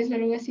 binoculares o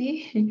algo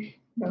así.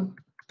 No.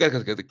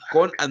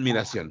 Con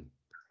admiración.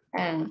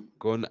 Ah,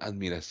 Con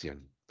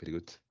admiración. Very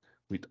good.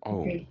 With ok.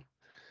 awe.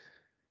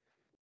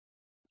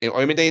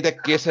 Obviamente,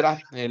 ahorita, ¿qué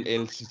será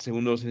el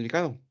segundo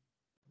significado?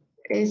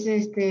 Es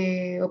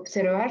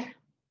observar, ver.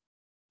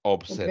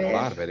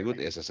 Observar, very good.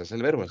 Ese es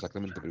el verbo,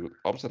 exactamente. Very good.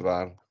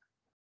 Observar,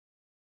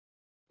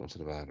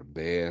 observar,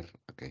 ver.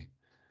 Ok.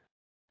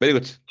 Very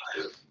good.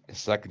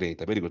 Exactly.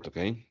 Very good.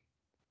 Okay.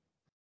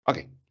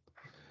 Okay.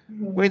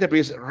 Wait,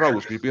 please.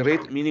 Rose. Could you please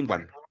read meaning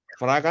one?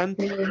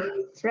 Fragrant.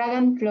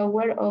 Fragrant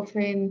flower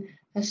often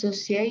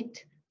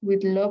associate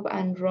with love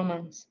and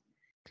romance.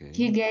 Okay.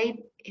 He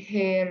gave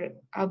her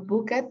a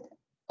bouquet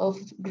of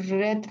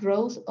red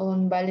rose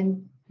on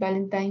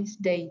Valentine's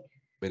Day,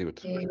 Very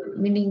good.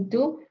 meaning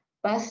two,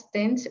 past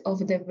tense of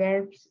the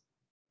verb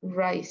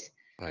rise.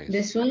 The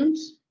Nice. sun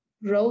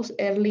rose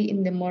early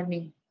in the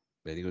morning.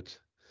 Very good.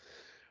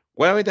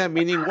 What about the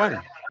meaning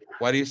one?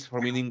 What is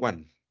for meaning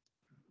one?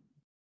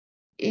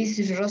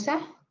 Is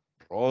Rosa?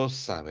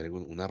 Rosa. Very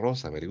good. Una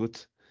rosa. Very good.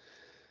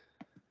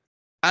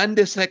 And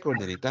the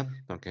second, Anita.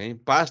 Okay.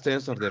 Past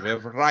tense of the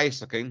verb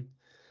rise. Okay.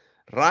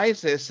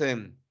 Rise es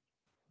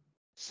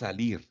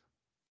salir.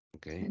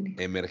 Okay.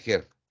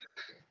 Emerger.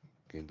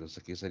 Okay. Entonces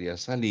aquí sería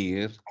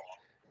salir,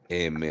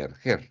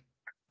 emerger.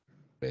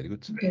 Very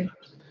good. Okay.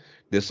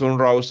 The sun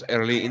rose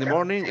early in the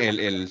morning.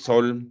 El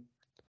sol.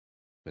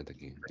 Vete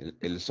aquí.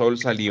 El sol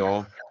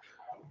salió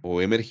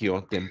o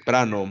emergió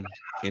temprano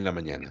en la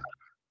mañana.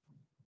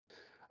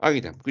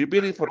 Ahorita, could you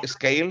repeat it for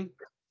scale?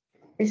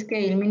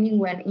 Scale meaning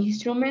one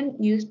instrument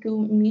used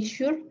to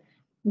measure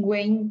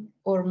weight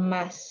or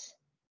mass.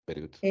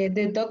 Very good.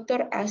 The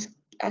doctor asked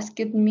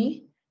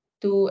me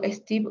to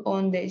step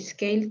on the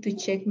scale to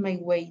check my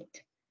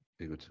weight.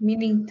 Very good.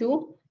 Meaning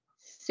two,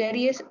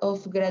 series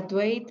of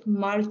graduate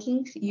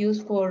markings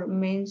used for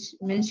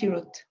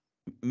measurement.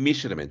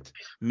 Measurement.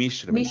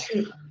 Measurement.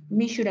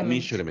 Measurement.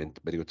 Measurement.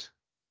 Very good.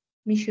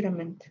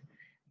 Measurement.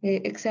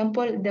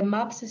 Example, the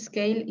maps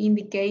scale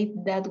indicate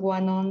that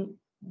one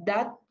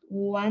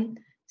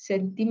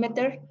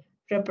centimeter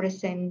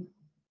represented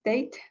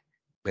Very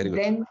good.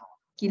 10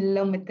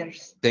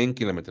 kilometers. 10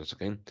 kilometers,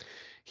 okay?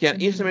 Here,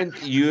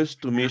 instrument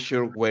used to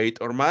measure weight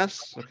or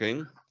mass,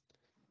 okay?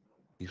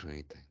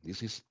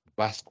 This is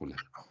báscula.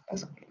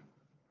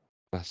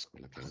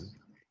 Báscula, okay?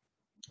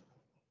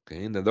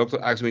 Okay, the doctor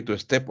asked me to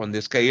step on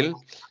the scale.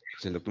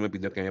 El doctor me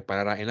pidió que me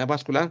parara en la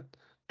báscula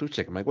to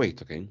check my weight,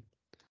 okay?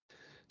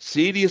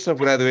 Series of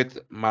graduate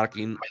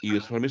marking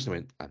used for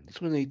measurement. And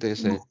this one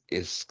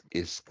is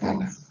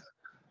escala.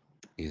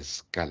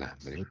 Escala,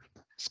 very good.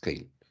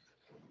 Scale.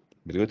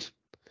 Very good.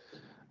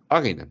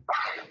 Okay, then.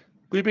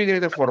 Could you please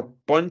read for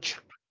punch?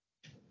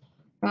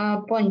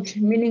 Punch,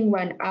 meaning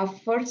one, a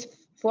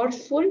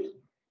forceful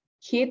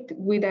hit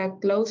with a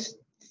closed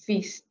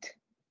fist.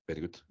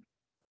 Very good.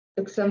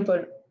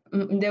 Example,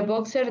 the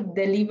boxer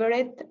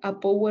delivered a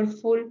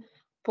powerful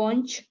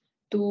punch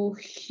to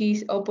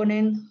his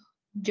opponent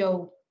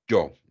jaw.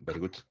 Jaw, very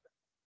good.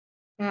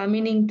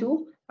 Meaning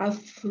two, a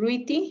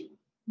fruity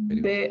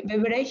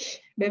beverage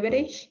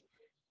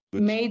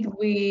Good. made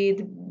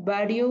with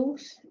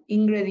various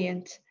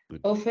ingredients,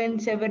 Good. often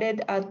served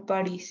at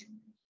parties.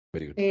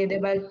 Very good.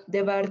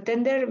 The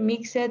bartender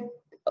mixed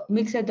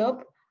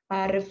up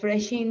a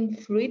refreshing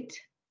fruit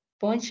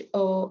punch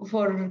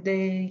for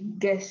the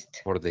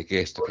guest. For the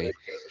guest, okay.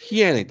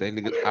 Here,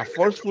 a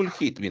forceful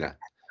hit, mira.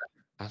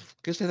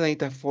 ¿Qué se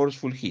necesita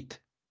forceful hit?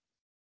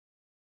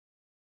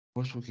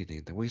 Forceful hit,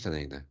 Anita. What is that,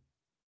 Anita?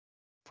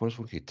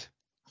 Forceful hit.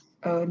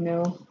 Oh,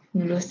 no,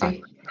 no lo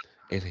sé.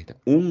 Es, Anita.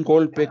 Un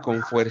golpe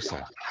con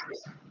fuerza.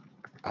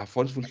 A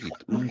forceful hit,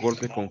 un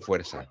golpe con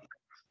fuerza.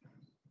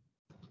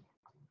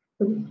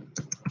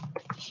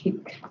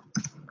 Hit.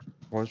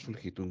 Forceful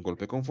hit, un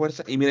golpe con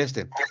fuerza. Y mira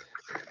este.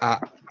 A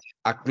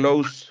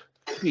close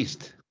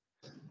fist.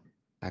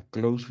 A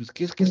close fist.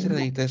 ¿Qué se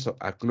necesita eso?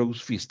 A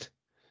close fist.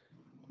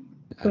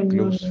 A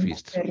close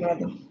fist.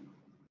 Cerrado.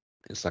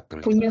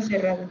 Exactamente. Puño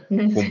cerrado.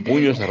 Con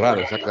puño cerrado,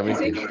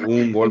 exactamente. Sí.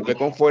 Un golpe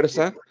con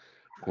fuerza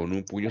con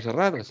un puño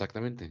cerrado,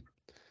 exactamente.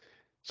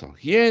 So,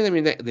 here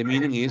the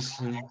meaning is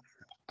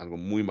algo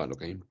muy malo,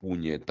 ¿ok?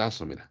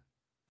 Puñetazo, mira.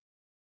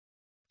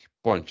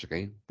 Punch, ¿ok?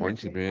 Punch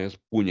siempre es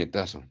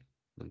puñetazo,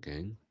 ¿ok?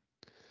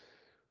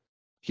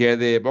 Here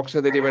the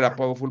boxer delivered a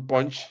powerful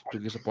punch to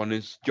his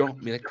opponent's jaw.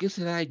 Mira, ¿qué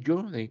será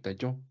yo? Necesita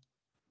yo.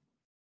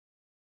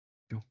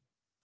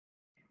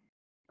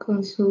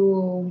 Con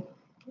su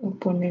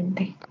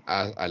oponente.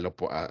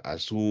 A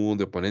su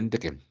de oponente,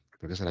 ¿qué?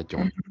 ¿Por qué será yo?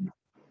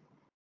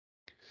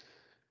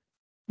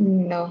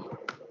 No.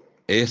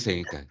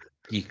 Ese,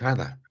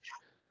 quijada.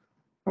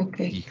 Ok.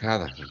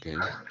 Quijada, ¿ok?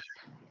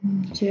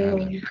 Yo.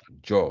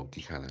 Yo,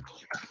 quijada.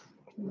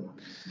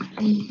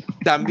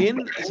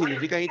 También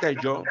significa ahorita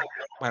yo,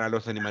 para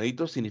los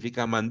animalitos,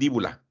 significa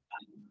mandíbula.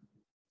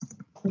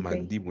 Okay.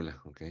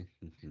 Mandíbula, ok.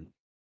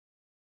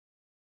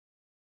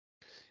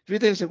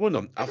 Fíjate el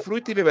segundo. A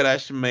fruity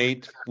beverage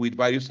made with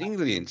various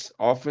ingredients,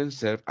 often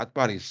served at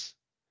parties.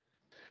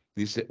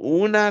 Dice,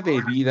 una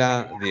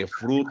bebida de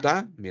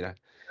fruta. Mira,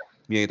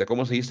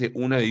 ¿cómo se dice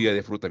una bebida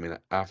de fruta?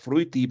 Mira, a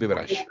fruity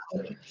beverage.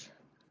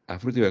 A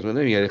fruity beverage,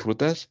 una bebida de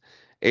frutas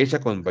hecha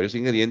con varios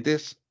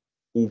ingredientes,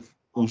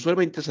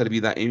 usualmente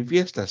servida en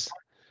fiestas.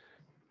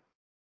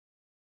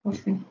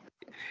 Okay.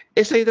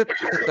 Esa idea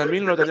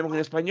también lo tenemos en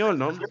español,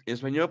 ¿no? En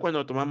español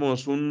cuando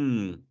tomamos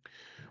un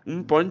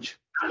punch.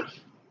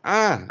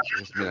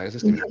 Mira, es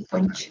este, mira.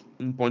 Punch.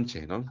 Un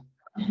ponche, ¿no?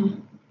 Ajá.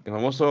 El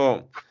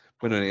famoso,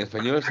 bueno, en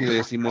español sí le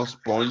decimos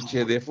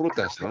ponche de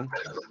frutas, ¿no?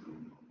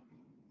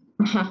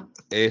 Ajá.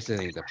 Ese,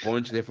 Anita,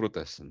 ponche de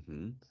frutas.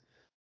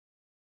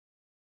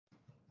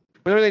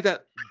 Bueno,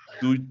 Anita,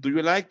 do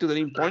you like to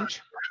drink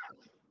punch?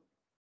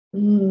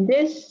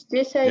 Yes,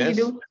 I Yes?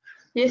 do.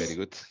 Very Yes.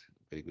 good.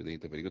 Very good,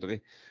 Anita, very good,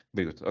 okay.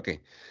 Very good,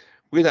 okay.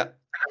 With a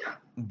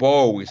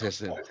bow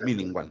is a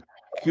meaning one.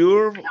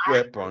 Curved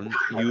weapon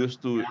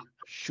used to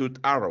shoot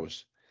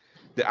arrows.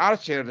 The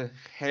archer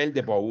held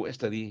the bow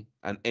steady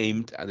and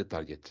aimed at the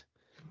target.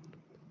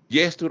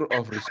 Gesture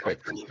of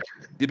respect,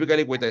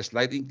 typically with a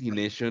slight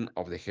inclination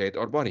of the head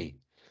or body.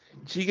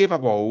 She gave a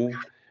bow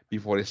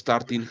before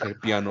starting her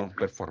piano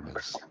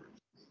performance.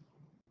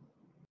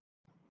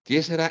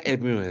 ¿Qué será el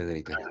primero de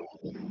Delita?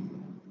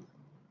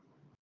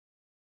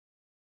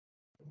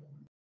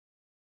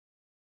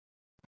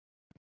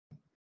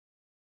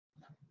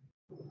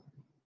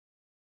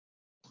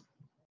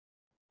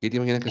 ¿Qué te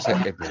imaginas que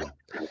sea el primero?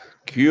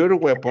 Cure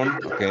weapon,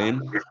 okay,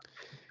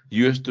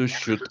 used to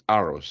shoot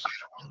arrows.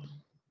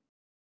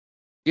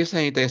 ¿Qué es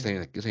Anita esta?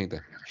 ¿Qué es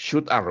Anita?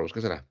 Shoot arrows,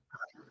 ¿qué será?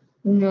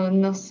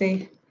 No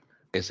sé.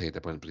 Esa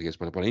Anita, pon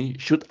ahí.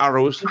 Shoot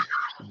arrows,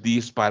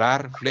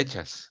 disparar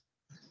flechas.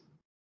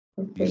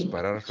 Okay.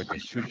 Disparar flechas.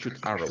 Shoot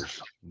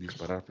arrows.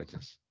 Disparar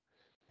flechas.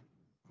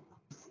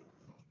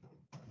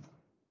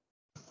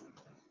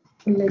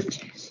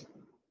 Leches.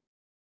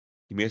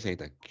 Y mira,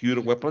 Anita. Cure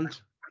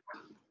weapons.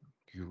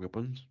 Cure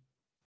weapons.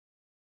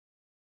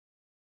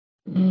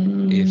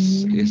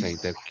 Es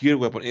Anita. Cure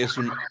weapon. Es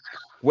un.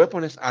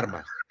 Weapon es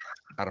arma.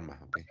 Arma,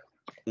 ok.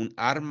 Un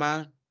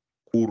arma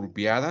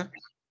curviada.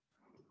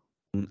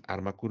 Un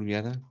arma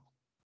curviada.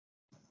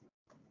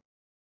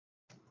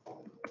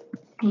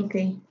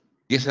 Okay.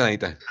 ¿Qué será,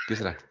 Anita? ¿Qué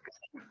será?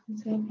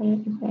 Es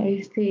un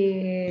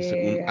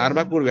Este,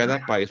 arma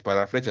curviada para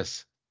disparar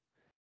flechas.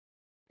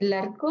 el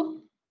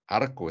arco.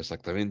 Arco,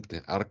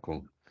 exactamente.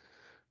 Arco.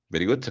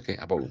 Very good. Okay,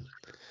 a bow.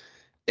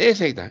 Es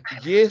Anita.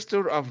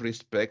 Gesture of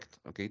respect.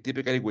 Okay,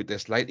 typically with a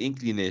slight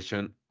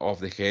inclination of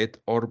the head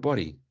or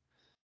body.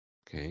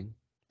 Okay.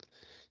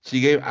 She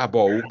gave a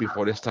bow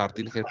before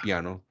starting her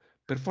piano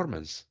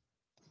performance.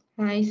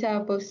 Is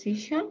a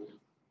position.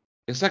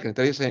 Exacto,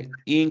 entonces dice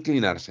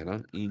inclinarse,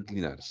 ¿no?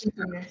 Inclinarse.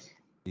 Yes.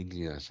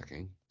 Inclinarse,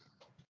 ok.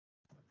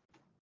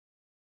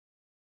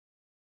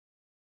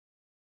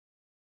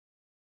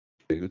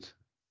 Very good.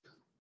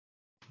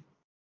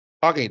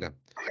 Okay, then.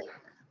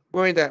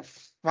 Going the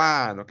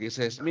fan, okay, it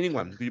says meaning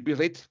one. Could you please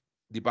read?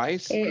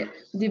 Device. A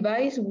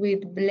device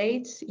with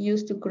blades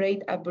used to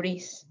create a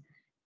breeze.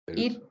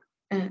 Very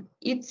good.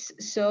 It's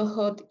so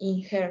hot in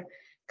here.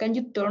 Can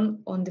you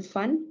turn on the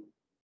fan?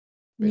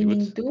 Very good.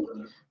 Meaning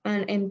two,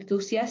 an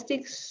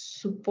enthusiastic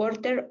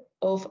supporter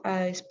of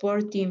a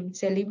sport team,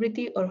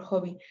 celebrity, or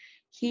hobby.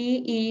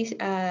 He is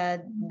a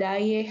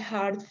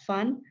die-hard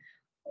fan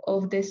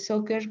of the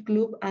soccer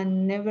club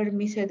and never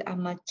missed a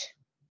match.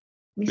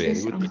 Very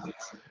Misses a good. match.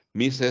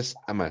 Mrs.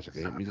 Amash,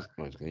 okay. Mrs.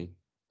 Amash, okay.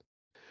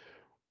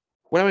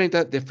 Una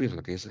manita de freeze,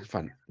 okay, es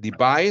fan.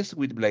 Device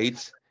with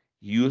blades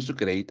used to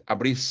create a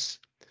breeze.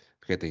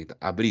 Fíjate,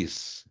 a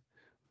breeze.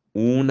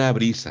 Una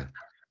brisa.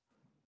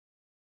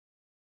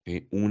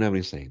 Okay, una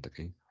brisa,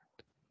 okay.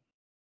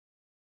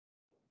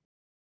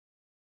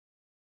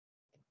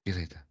 ¿Qué es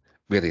esta?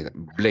 Fíjate,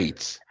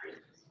 blades.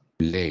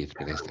 Blades,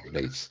 mira esta,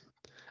 blades.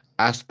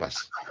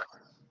 Aspas.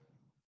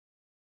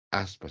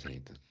 Aspas,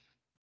 ahorita.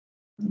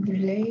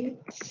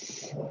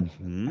 Blades.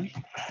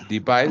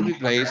 Device with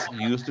blades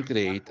used to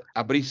create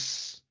a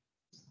breeze.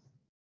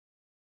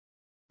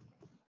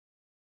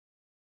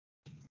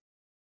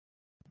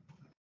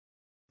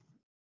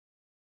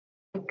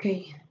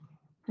 Okay.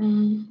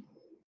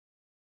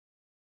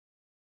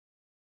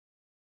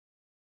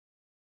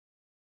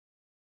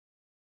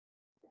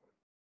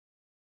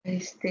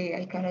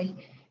 Ay, caray.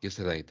 ¿Qué es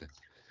ahorita?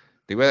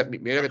 Mira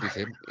lo que te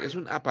dice. Es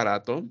un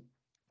aparato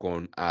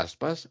con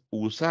aspas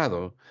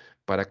usado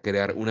para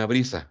crear una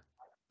brisa.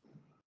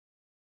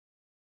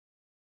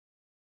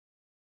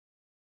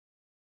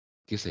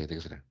 ¿Qué es ahorita?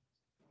 ¿Qué será?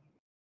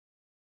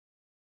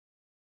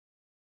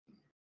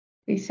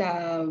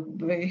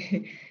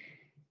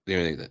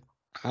 Dime ahorita.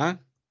 Ah,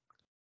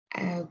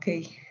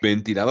 Okay.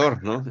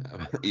 ventilador, ¿no?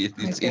 Okay.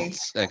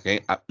 Okay,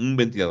 un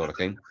ventilador,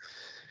 ¿ok?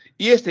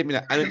 Y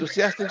mira, an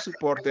enthusiastic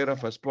supporter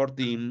of a sport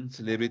team,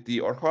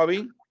 celebrity or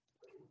hobby.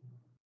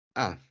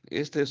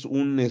 Este es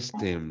un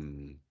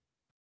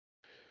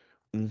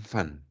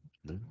fan,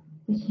 ¿no?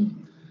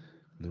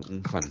 ¿No?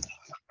 Un fan.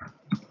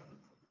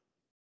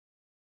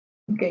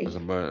 Okay. Por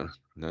ejemplo,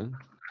 ¿no?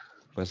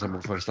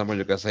 For example,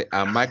 yo que sé,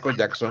 a Michael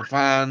Jackson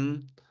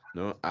fan,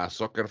 ¿no? A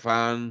soccer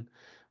fan,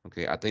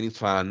 okay, a tennis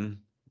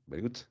fan.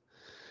 Very good.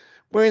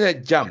 Well, a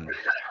jam.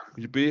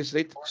 Could you please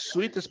rate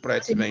sweet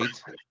spreads Sí. made?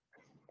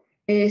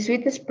 A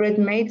sweet spread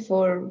made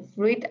for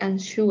fruit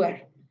and sugar.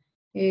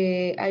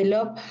 I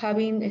love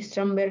having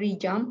strawberry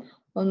jam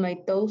on my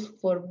toes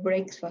for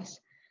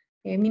breakfast.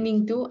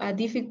 Meaning two, a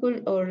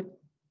difficult or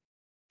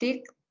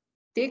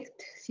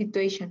ticked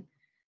situation.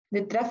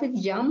 The traffic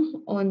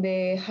jam on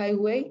the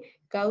highway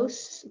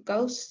caused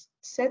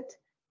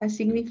a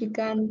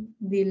significant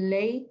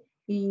delay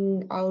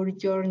in our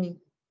journey.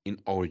 In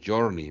our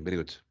journey. Very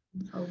good.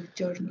 Our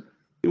journey.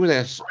 It was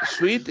a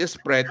sweet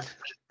spread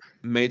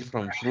made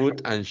from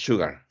fruit and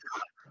sugar.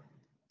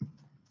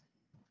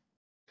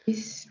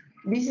 This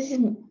is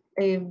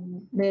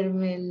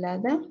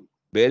mermelada.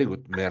 Very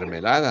good.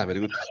 Mermelada. Very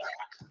good.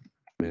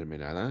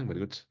 Mermelada. Very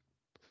good.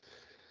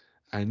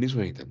 And this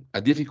one, a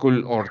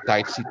difficult or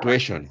tight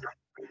situation.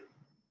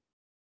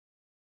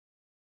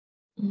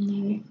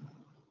 Mm,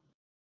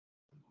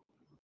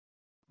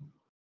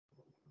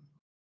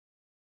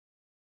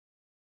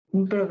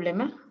 Un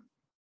problema.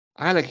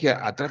 Like here,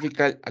 a traffic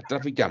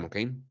jam,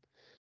 okay?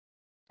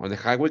 On the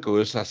highway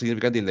causes a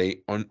significant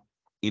delay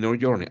in our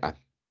journey.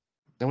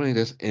 That one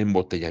is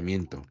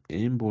embotellamiento.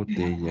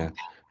 Embotellamiento,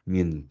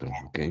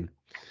 okay?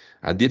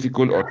 A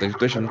difficult or tight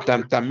situation.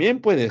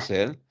 También puede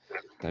ser,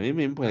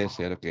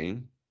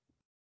 okay?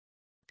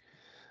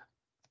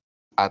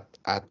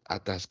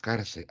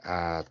 Atascarse,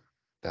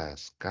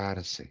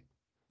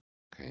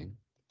 okay?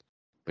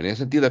 Pero en ese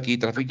sentido aquí,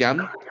 traffic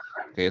jam,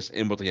 que es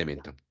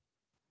embotellamiento.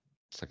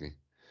 Okay.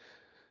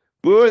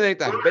 Good,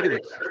 Anita. Very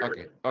good.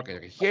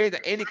 Okay. Here,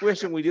 any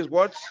question with these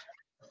words?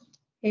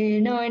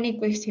 No, any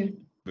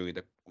question. Very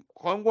good.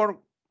 Homework,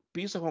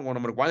 piece of homework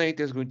number 1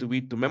 is going to be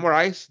to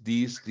memorize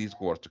these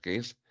words,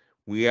 okay?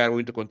 We are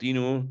going to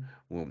continue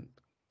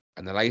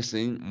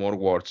analyzing more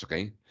words,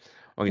 okay?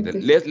 Okay,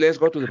 then let's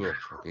go to the book.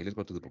 Okay, let's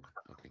go to the book.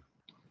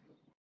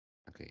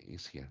 Okay,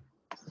 it's here.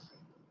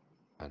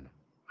 No.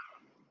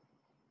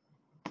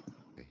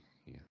 Okay,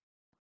 here.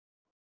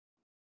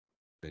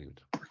 Very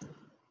good.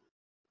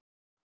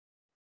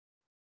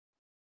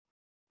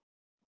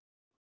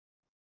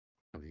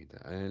 Okay,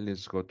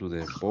 let's go to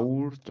the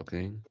board,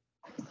 okay.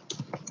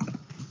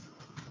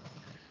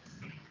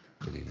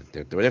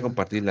 Te voy a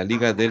compartir la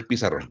liga del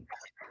pizarrón.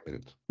 Very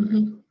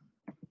good.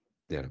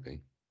 There, okay.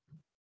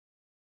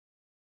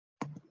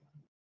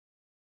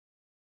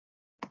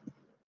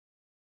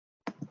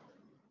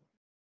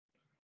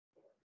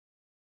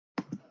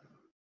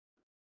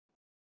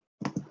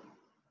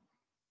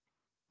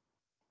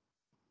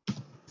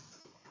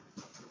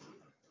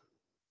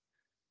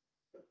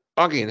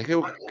 Okay,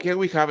 here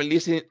we have a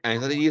listening and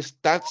strategies.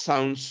 That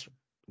sounds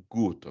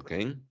good,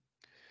 okay?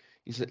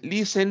 It's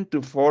listen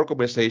to 4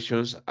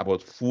 conversations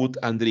about food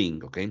and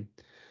drink, okay?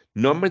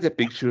 Number the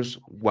pictures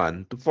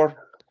 1 to 4.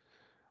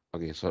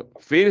 Okay, so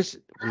first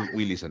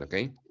we listen,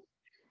 okay?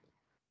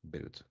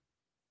 Very good.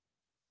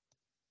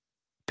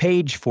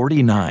 Page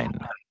 49.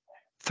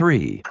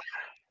 3.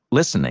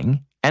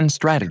 Listening and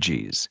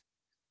strategies.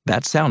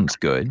 That sounds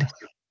good.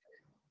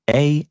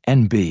 A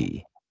and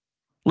B.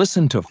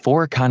 Listen to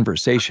 4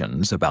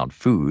 conversations about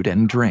food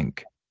and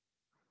drink.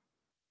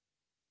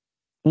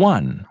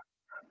 1.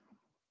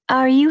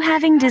 Are you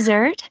having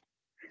dessert?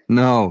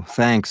 No,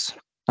 thanks.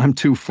 I'm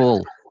too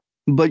full.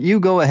 But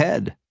you go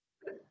ahead.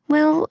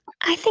 Well,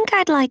 I think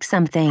I'd like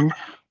something.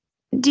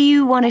 Do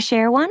you want to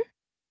share one?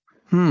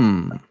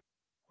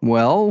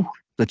 Well,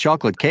 the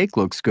chocolate cake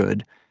looks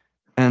good.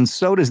 And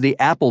so does the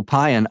apple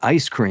pie and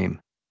ice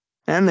cream.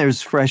 And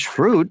there's fresh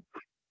fruit.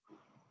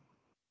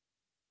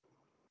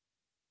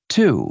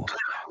 2.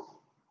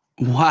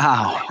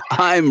 Wow,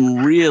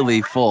 I'm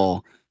really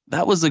full.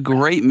 That was a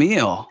great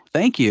meal.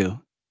 Thank you.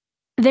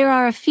 There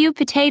are a few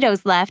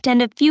potatoes left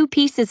and a few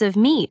pieces of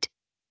meat.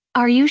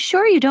 Are you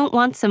sure you don't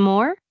want some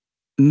more?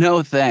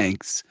 No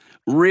thanks.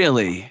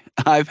 Really,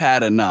 I've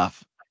had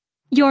enough.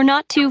 You're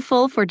not too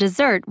full for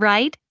dessert,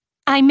 right?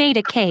 I made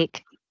a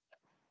cake.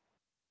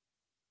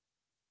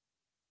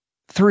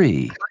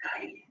 3.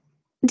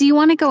 Do you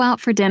want to go out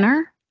for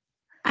dinner?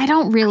 I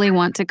don't really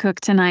want to cook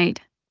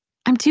tonight.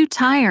 I'm too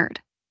tired.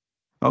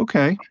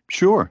 Okay,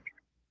 sure.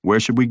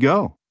 Where should we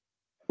go?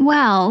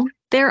 Well,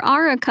 there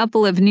are a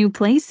couple of new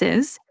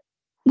places.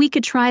 We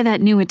could try that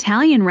new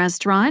Italian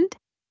restaurant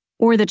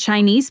or the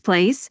Chinese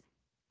place.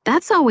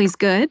 That's always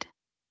good.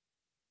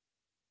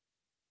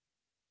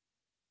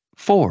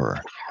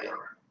 4.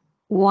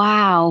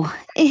 Wow,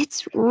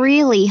 it's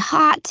really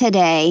hot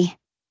today.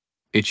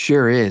 It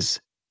sure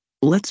is.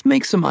 Let's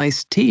make some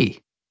iced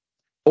tea.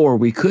 Or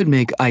we could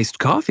make iced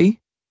coffee.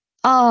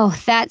 Oh,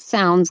 that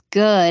sounds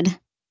good.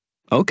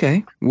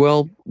 Okay,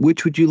 well,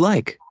 which would you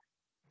like?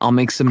 I'll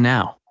make some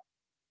now.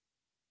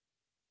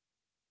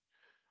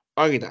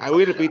 Okay, I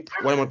will repeat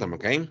one more time,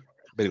 okay?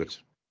 Very good.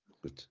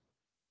 Good.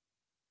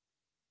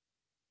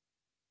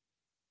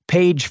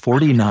 Page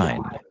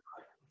 49.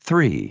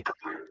 3.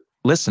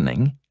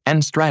 Listening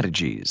and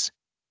strategies.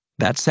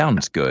 That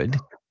sounds good.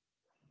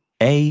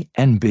 A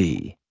and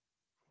B.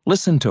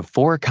 Listen to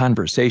 4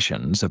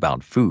 conversations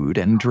about food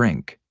and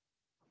drink.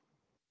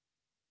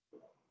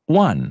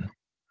 1.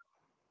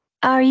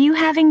 Are you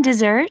having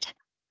dessert?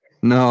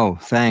 No,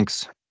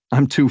 thanks.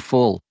 I'm too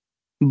full.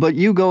 But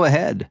you go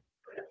ahead.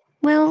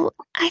 Well,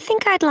 I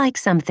think I'd like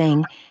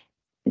something.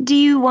 Do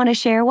you want to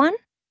share one?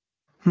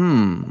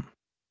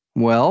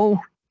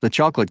 Well, the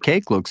chocolate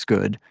cake looks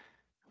good,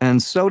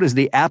 and so does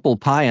the apple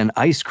pie and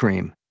ice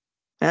cream.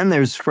 And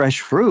there's fresh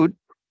fruit.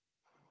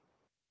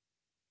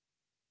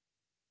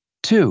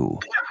 2,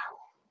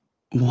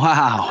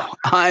 Wow,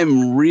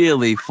 I'm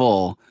really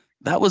full.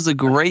 That was a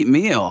great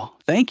meal.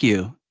 Thank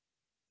you.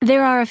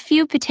 There are a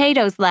few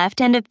potatoes left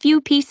and a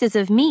few pieces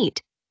of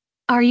meat.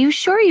 Are you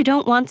sure you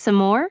don't want some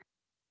more?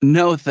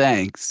 No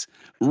thanks.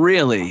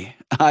 Really,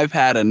 I've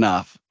had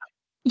enough.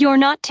 You're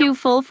not too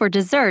full for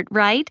dessert,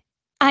 right?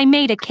 I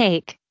made a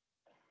cake.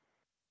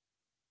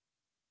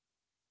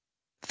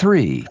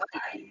 3,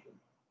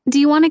 Do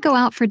you want to go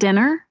out for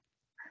dinner?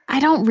 I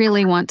don't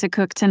really want to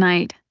cook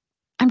tonight.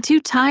 I'm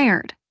too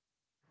tired.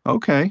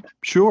 Okay,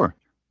 sure.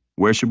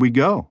 Where should we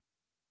go?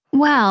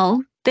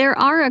 Well, there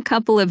are a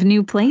couple of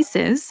new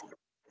places.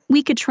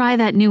 We could try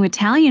that new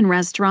Italian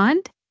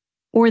restaurant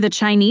or the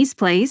Chinese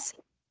place.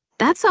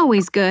 That's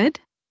always good.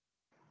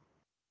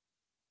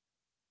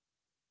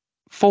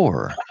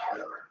 4,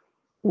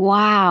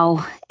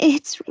 Wow,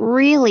 it's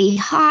really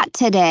hot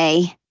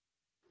today.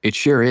 It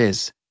sure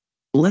is.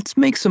 Let's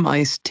make some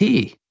iced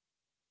tea.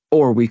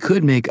 Or we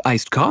could make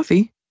iced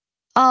coffee.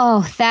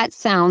 Oh, that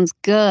sounds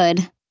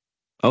good.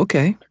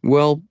 Okay,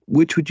 well,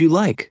 which would you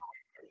like?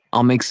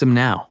 I'll make some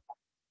now.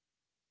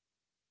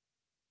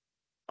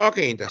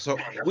 Okay, so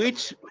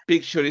which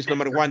picture is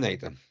number 1,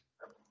 Nathan?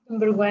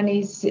 Number 1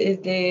 is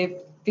the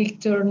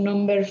picture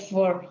number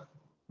 4.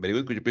 Very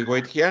good. Could you please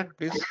wait here,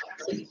 please?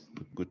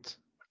 Good.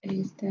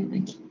 Ahí está,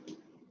 aquí.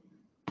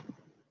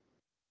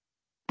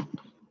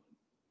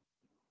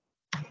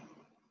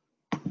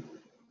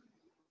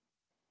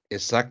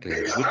 Exactly.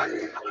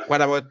 Good.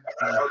 What about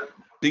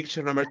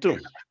picture number 2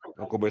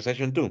 or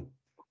conversation 2?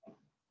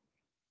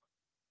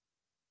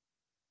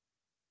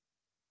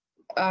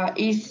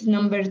 Is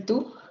number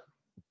 2.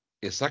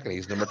 Exactly,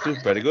 it's number 2.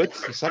 Very good.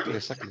 Exactly.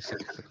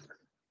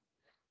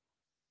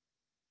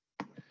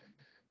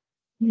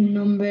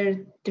 Number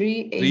 3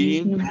 is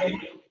 3. number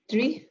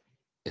 3.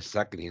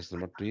 Exactly, it's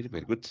number 3.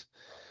 Very good.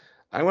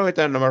 I'm going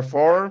to number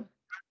 4.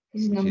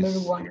 Is number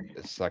 1.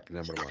 Exactly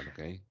number 1.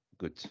 Okay,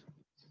 good.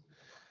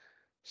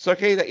 So,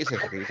 okay, that is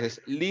it. Okay, it says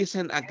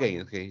listen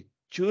again. Okay,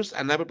 choose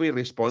an appropriate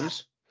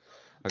response.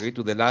 Okay,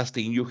 to the last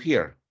thing you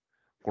hear.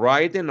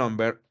 Write the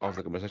number of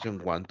the conversation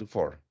 1 to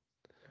 4.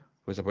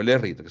 For example,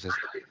 let's read. It says,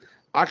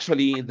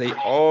 actually, they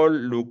all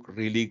look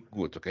really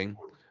good. Okay,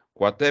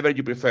 whatever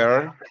you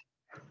prefer.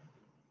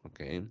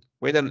 Okay,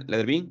 wait a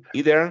letter B.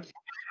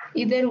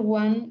 Either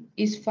one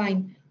is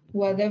fine.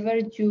 Whatever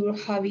you're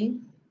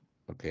having.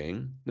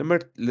 Okay,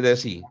 letter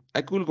C.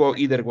 I could go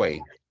either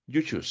way.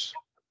 You choose.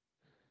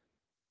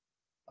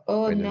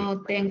 Oh, Wait,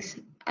 no, thanks.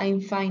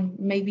 I'm fine.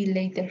 Maybe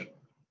later.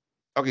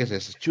 Okay, it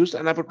says choose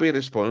an appropriate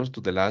response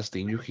to the last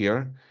thing you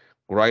hear.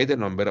 Write the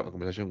number of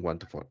conversation 1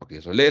 to 4.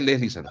 Okay, so let's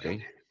listen,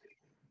 okay?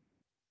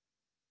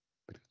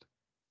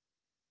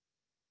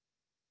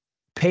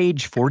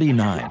 Page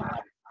 49.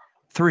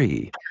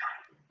 3.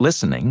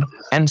 Listening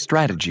and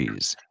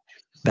strategies.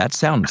 That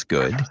sounds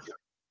good.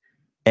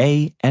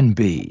 A and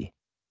B.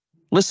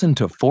 Listen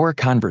to 4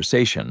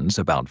 conversations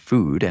about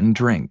food and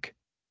drink.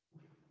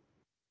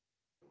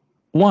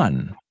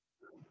 1,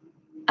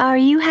 Are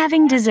you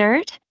having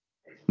dessert?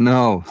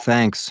 No,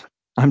 thanks.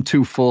 I'm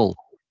too full.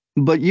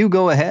 But you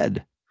go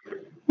ahead.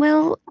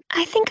 Well,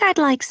 I think I'd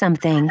like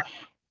something.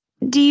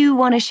 Do you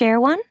want to share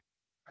one?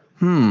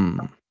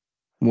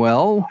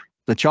 Well,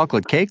 the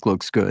chocolate cake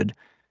looks good,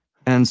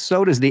 and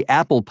so does the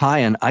apple pie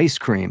and ice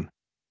cream.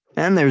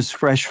 And there's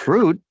fresh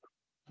fruit.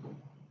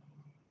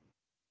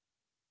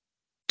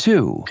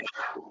 2,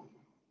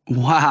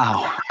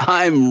 Wow,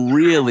 I'm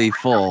really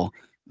full.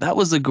 That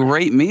was a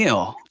great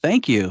meal.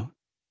 Thank you.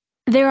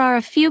 There are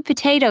a few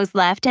potatoes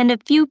left and a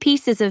few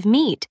pieces of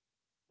meat.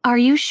 Are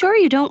you sure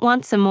you don't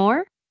want some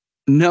more?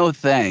 No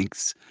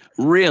thanks.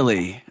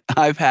 Really,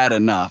 I've had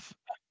enough.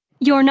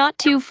 You're not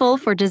too full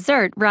for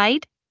dessert,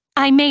 right?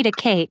 I made a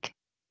cake.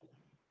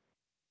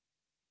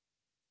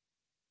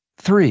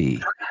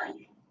 3,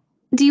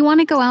 Do you want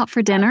to go out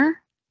for dinner?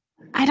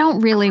 I don't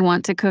really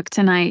want to cook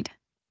tonight.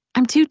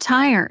 I'm too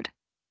tired.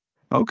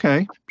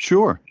 Okay,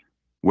 sure.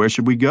 Where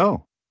should we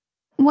go?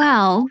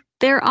 Well,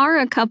 there are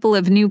a couple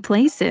of new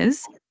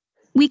places.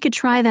 We could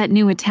try that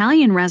new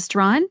Italian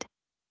restaurant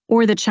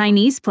or the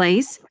Chinese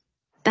place.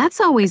 That's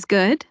always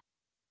good.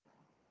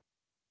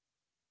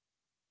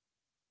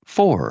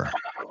 4,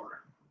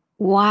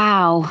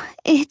 Wow,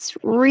 it's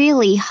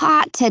really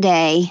hot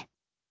today.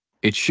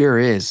 It sure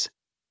is.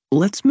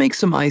 Let's make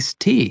some iced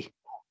tea.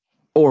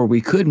 Or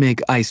we could make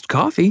iced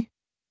coffee.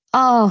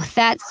 Oh,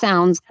 that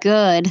sounds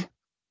good.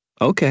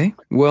 Okay,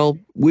 well,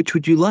 which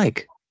would you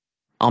like?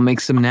 I'll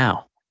make some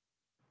now.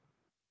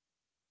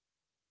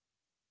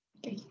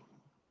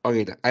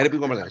 Okay, I repeat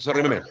one more time. So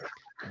remember,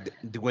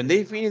 when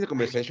they finish the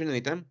conversation,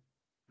 anytime,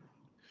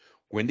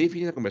 when they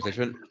finish the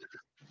conversation,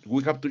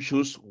 we have to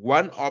choose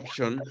one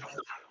option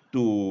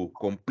to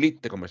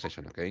complete the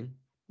conversation, okay?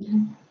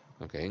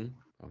 Okay,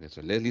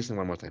 so let's listen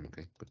one more time,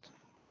 okay? Good.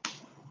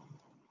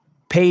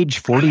 Page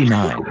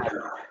 49.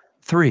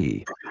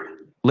 3.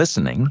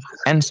 Listening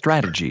and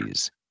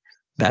strategies.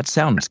 That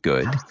sounds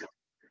good.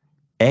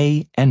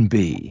 A and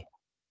B.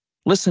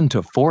 Listen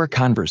to 4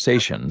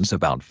 conversations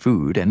about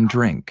food and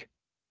drink.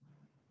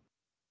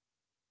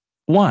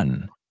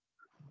 1.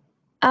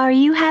 Are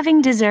you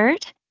having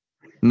dessert?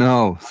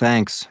 No,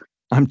 thanks.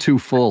 I'm too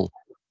full.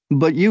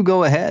 But you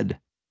go ahead.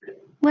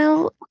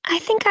 Well, I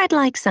think I'd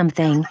like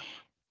something.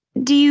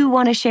 Do you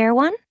want to share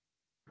one?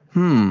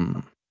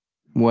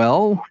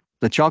 Well,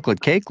 the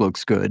chocolate cake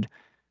looks good.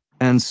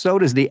 And so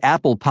does the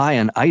apple pie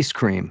and ice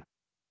cream.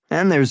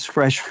 And there's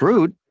fresh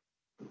fruit.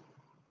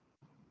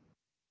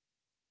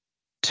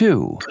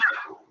 2.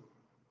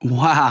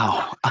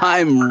 Wow,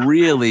 I'm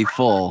really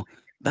full.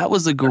 That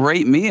was a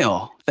great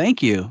meal.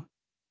 Thank you.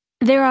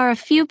 There are a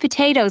few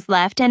potatoes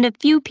left and a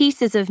few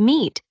pieces of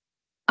meat.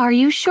 Are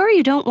you sure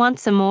you don't want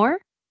some more?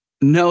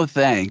 No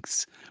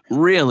thanks.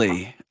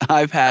 Really,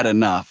 I've had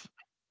enough.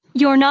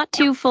 You're not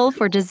too full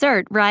for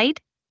dessert, right?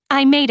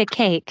 I made a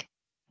cake.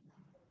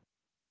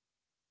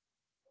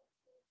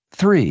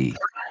 3.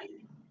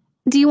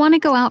 Do you want to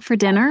go out for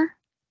dinner?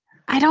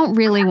 I don't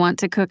really want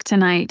to cook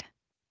tonight.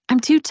 I'm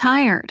too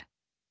tired.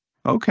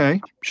 Okay,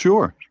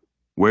 sure.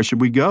 Where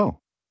should we go?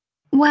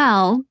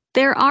 Well,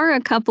 there are a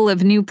couple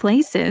of new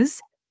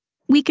places.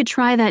 We could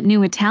try that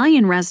new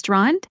Italian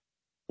restaurant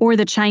or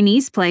the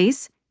Chinese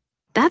place.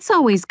 That's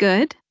always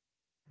good.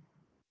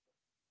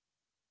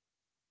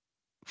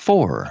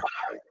 4.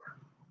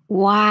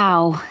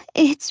 Wow,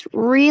 it's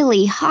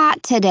really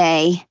hot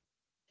today.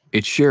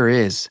 It sure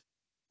is.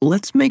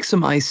 Let's make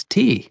some iced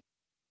tea.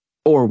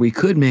 Or we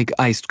could make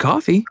iced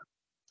coffee.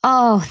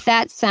 Oh,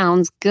 that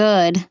sounds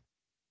good.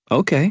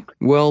 Okay,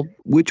 well,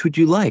 which would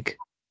you like?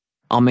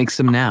 I'll make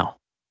some now.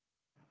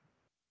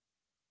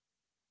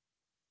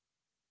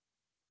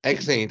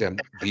 Excellent.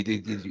 Did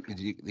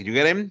you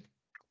get him?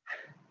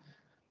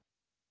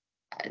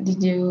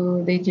 Did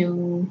you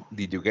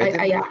Did you get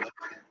him?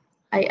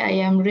 I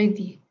am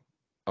ready.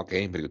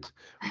 Okay, very good.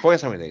 For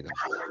example, Anita,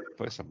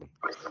 for example,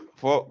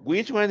 for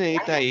which one,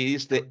 Anita,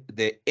 is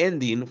the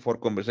ending for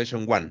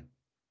conversation 1?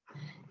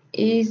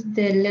 Is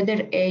the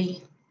letter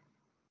A.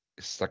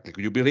 Exactly.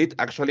 Could you believe it,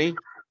 actually?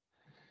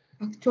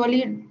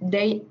 Actually,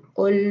 they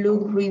all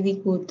look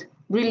really good.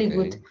 Really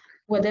good. Okay.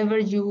 Whatever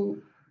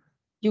you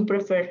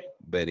prefer.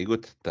 Very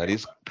good. That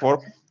is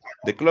for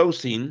the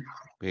closing,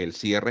 el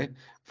cierre,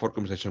 for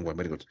conversation 1.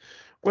 Very good.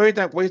 What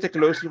is the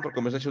closing for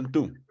conversation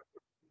 2?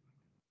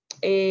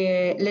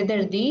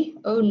 Letter D.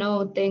 Oh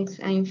no, thanks.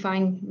 I'm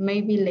fine.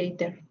 Maybe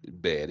later.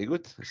 Very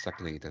good.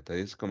 Exactly. That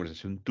is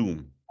conversation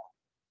 2.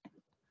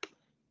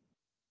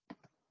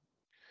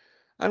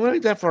 I'm going to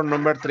that for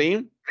number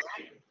 3.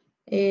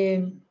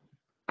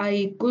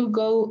 I could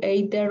go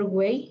either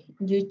way.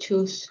 You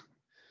choose.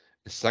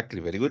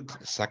 Exactly. Very good.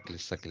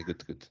 Exactly.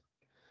 Good.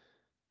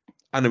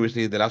 And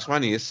obviously the last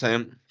one is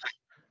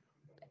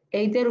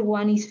Either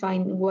one is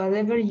fine.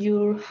 Whatever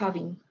you're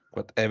having.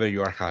 whatever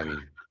you are having.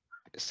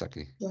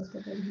 Exactly.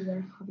 Whatever you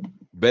are having.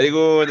 Very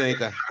good,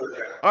 Anita.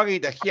 Okay,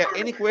 Anita, here,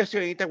 any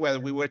question, Anita, while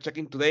we were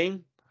checking today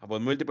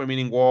about multiple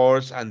meaning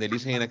words and the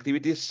listening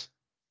activities?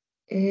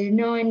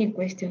 No, any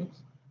questions?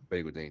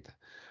 Very good, Anita.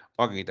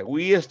 Okay, Anita,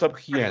 we stop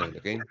here, Anita,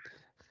 okay?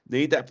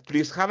 Anita,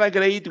 please have a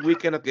great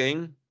weekend,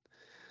 okay?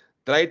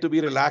 Try to be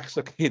relaxed,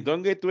 okay?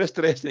 Don't get too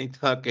stressed,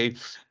 Anita, okay?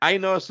 I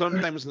know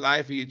sometimes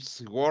life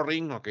is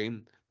worrying, okay?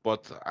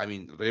 But, I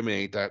mean, remember,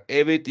 Anita,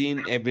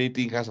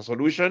 everything has a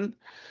solution,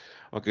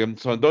 okay?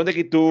 So don't take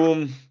it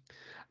too...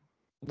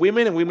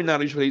 Women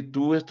are usually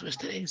too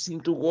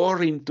stressing, too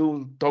worrying,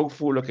 too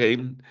thoughtful, okay?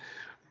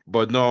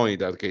 But no,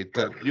 okay,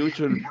 you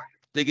should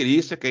take it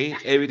easy, okay?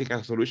 Everything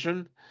has a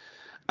solution,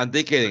 and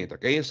take care of it,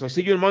 okay? So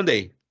see you on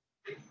Monday.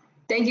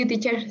 Thank you,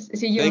 teacher.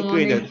 See you on Thank you,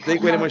 Monday. Ida. Thank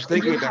you very much.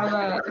 Thank you, Ida.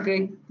 Have a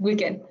great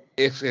weekend.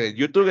 Excellent.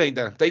 You too,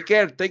 Ida. Take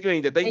care. Thank you,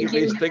 Ida. Thank you,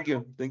 please. Thank you.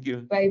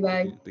 Bye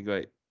bye. Thank you.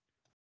 Bye.